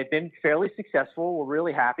 And they've been fairly successful. We're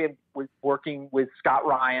really happy with working with Scott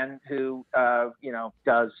Ryan, who,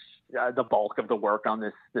 does the bulk of the work on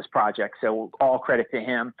this project. So all credit to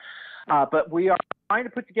him. But we are trying to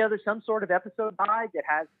put together some sort of episode guide that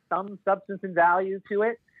has some substance and value to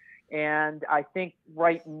it. And I think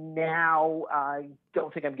right now, I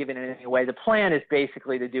don't think I'm giving anything away. The plan is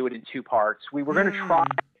basically to do it in 2 parts. We were going to try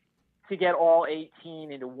to get all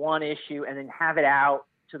 18 into one issue and then have it out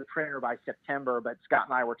to the printer by September. But Scott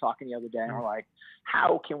and I were talking the other day, and we're like,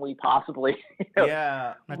 how can we possibly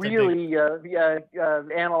really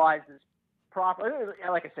analyze this properly?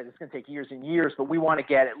 Like I said, it's going to take years and years, but we want to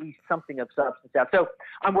get at least something of substance out. So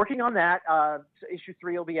I'm working on that. So issue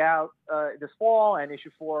 3 will be out this fall, and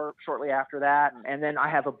issue 4 shortly after that. And then I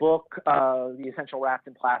have a book, The Essential Wrapped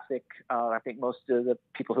in Plastic. I think most of the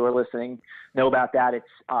people who are listening know about that.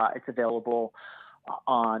 It's available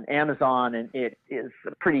on Amazon, and it is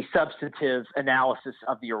a pretty substantive analysis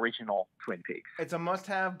of the original Twin Peaks. It's a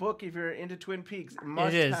must-have book if you're into Twin Peaks.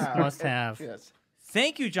 It is must-have. Yes.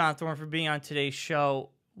 Thank you, John Thorne, for being on today's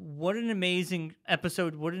show. What an amazing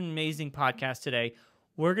episode. What an amazing podcast today.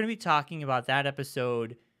 we're going to be talking about that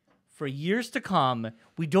episode for years to come.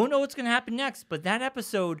 We don't know what's going to happen next, but that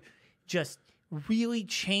episode just really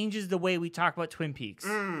changes the way we talk about Twin Peaks.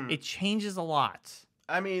 It changes a lot.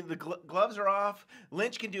 I mean, the gloves are off.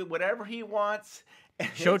 Lynch can do whatever he wants.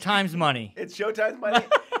 Showtime's money. It's Showtime's money.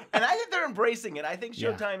 And I think they're embracing it. I think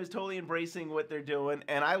Showtime is totally embracing what they're doing,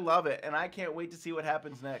 and I love it. And I can't wait to see what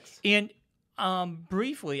happens next. And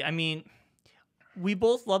briefly, I mean, we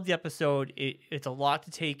both love the episode. It's a lot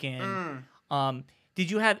to take in. Did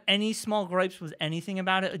you have any small gripes with anything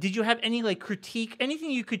about it? Did you have any like critique, anything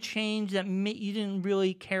you could change that you didn't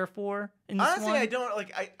really care for in this Honestly, one? I don't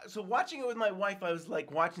like. So watching it with my wife, I was like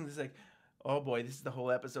watching this like, oh boy, this is the whole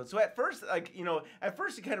episode. So at first, like you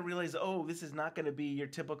kind of realized, oh, this is not going to be your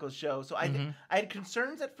typical show. So I had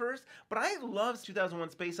concerns at first, but I love 2001: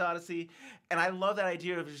 Space Odyssey, and I love that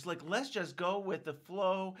idea of just like let's just go with the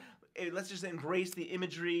flow. Let's just embrace the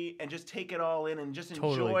imagery and just take it all in and just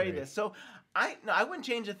enjoy this. So I wouldn't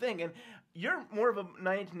change a thing. And you're more of a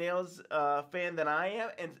Nine Inch Nails fan than I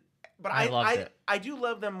am, but I do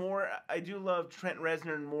love them more. I do love Trent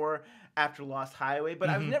Reznor more after Lost Highway, but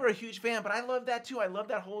I was never a huge fan. But I love that too. I love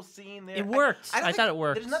that whole scene there. It worked. I thought it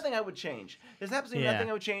worked. There's nothing I would change. There's absolutely nothing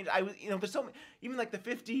I would change. I was, there's so even like the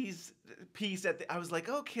 50s piece I was like,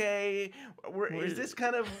 okay, is this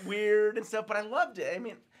kind of weird and stuff? But I loved it. I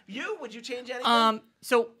mean. Would you change anything?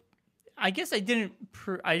 So I guess I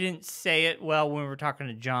didn't say it well when we were talking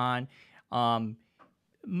to John.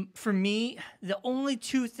 For me, the only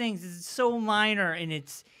two things is so minor and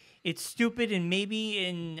it's stupid, and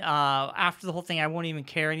maybe after the whole thing I won't even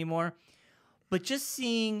care anymore. But just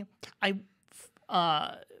seeing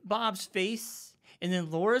Bob's face and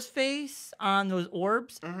then Laura's face on those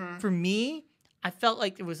orbs, for me, I felt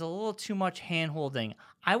like there was a little too much hand holding.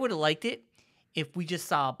 I would have liked it if we just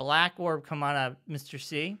saw a black orb come out of Mr.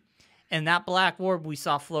 C, and that black orb we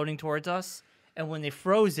saw floating towards us, and when they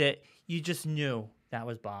froze it, you just knew that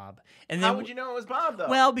was Bob. And then, how would you know it was Bob, though?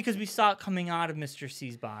 Well, because we saw it coming out of Mr.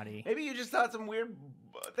 C's body. Maybe you just thought some weird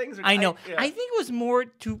things. I know. I think it was more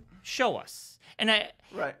to show us. And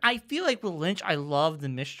I feel like with Lynch, I love the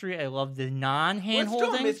mystery. I love the non-hand holding.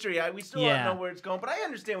 It's still a mystery. We still don't know where it's going. But I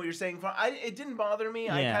understand what you're saying. It didn't bother me.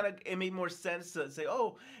 It made more sense to say,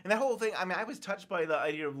 oh, and that whole thing. I mean, I was touched by the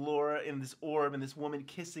idea of Laura in this orb and this woman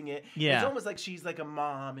kissing it. Yeah. It's almost like she's like a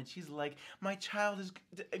mom, and she's like, my child is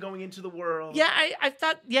going into the world. Yeah, I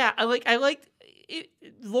thought. Yeah, I liked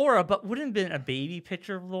Laura, but wouldn't it have been a baby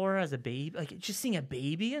picture of Laura as a baby? Like just seeing a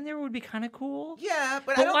baby in there would be kind of cool. Yeah,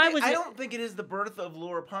 but I don't think it is the birth of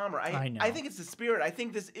Laura Palmer. I know. I think it's the spirit. I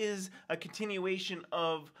think this is a continuation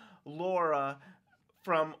of Laura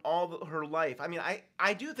from all her life. I mean,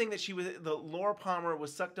 I do think that Laura Palmer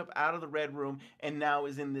was sucked up out of the Red Room and now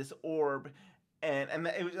is in this orb. And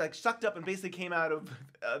it was like sucked up and basically came out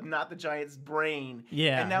of not the giant's brain.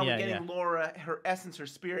 Yeah. And now we're getting Laura, her essence, her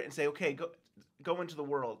spirit, and say, okay, go into the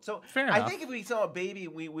world. So I think if we saw a baby,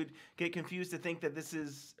 we would get confused to think that this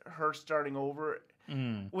is her starting over.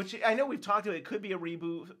 Which I know we've talked about. It could be a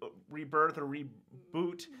rebirth, or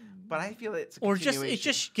reboot, but I feel it's a continuation. It's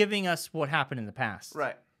just giving us what happened in the past.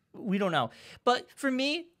 Right. We don't know. But for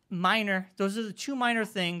me, minor. Those are the two minor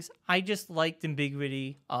things. I just like the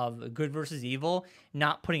ambiguity of good versus evil,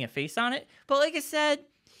 not putting a face on it. But like I said,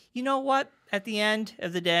 you know what? At the end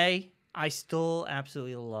of the day, I still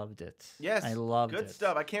absolutely loved it. Yes, I loved it. Good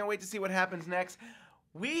stuff. I can't wait to see what happens next.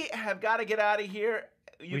 We have got to get out of here.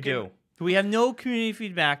 We do. We have no community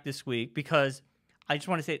feedback this week because I just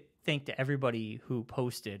want to say thank to everybody who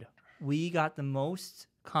posted. We got the most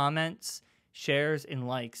comments, shares, and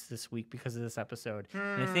likes this week because of this episode.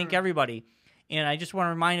 And I thank everybody. And I just want to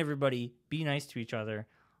remind everybody, be nice to each other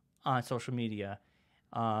on social media.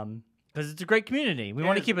 Because it's a great community. We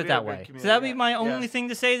want to keep it that way. So that'll be my only thing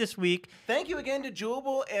to say this week. Thank you again to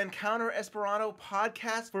Jubel and Counter Esperanto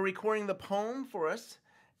podcast for recording the poem for us.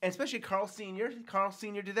 And especially Karl Sr. Karl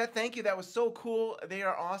Sr. did that. Thank you. That was so cool. They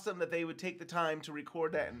are awesome that they would take the time to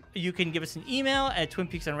record that. You can give us an email at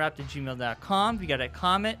twinpeaksunwrapped@gmail.com. If you got a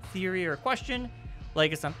comment, theory, or question,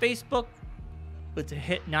 like us on Facebook. Let's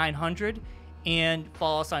hit 900. And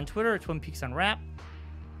follow us on Twitter at twinpeaksunwrapped.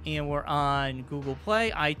 And we're on Google Play,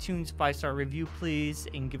 iTunes, 5-star review, please,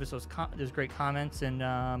 and give us those great comments. And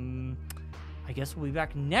I guess we'll be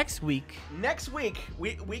back next week. Next week,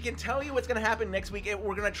 we can tell you what's going to happen next week.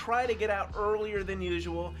 We're going to try to get out earlier than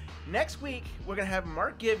usual. Next week, we're going to have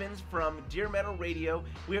Mark Gibbons from Dear Metal Radio.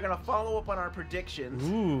 We are going to follow up on our predictions.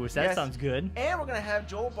 Ooh, so that sounds good. And we're going to have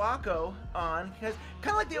Joel Bacco on, because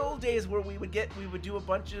kind of like the old days where we would do a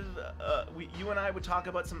bunch of, you and I would talk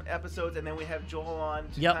about some episodes, and then we have Joel on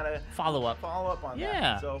to kind of follow up on that.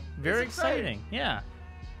 Yeah, so very exciting. Yeah.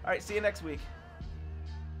 All right, see you next week.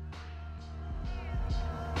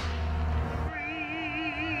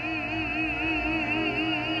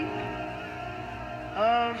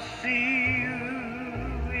 I'll see you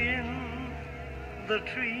in the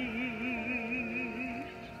trees.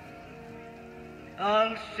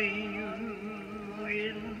 I'll see you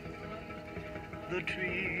in the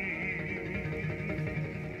trees.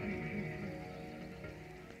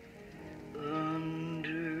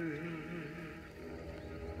 Under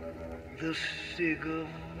the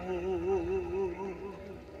sycamore.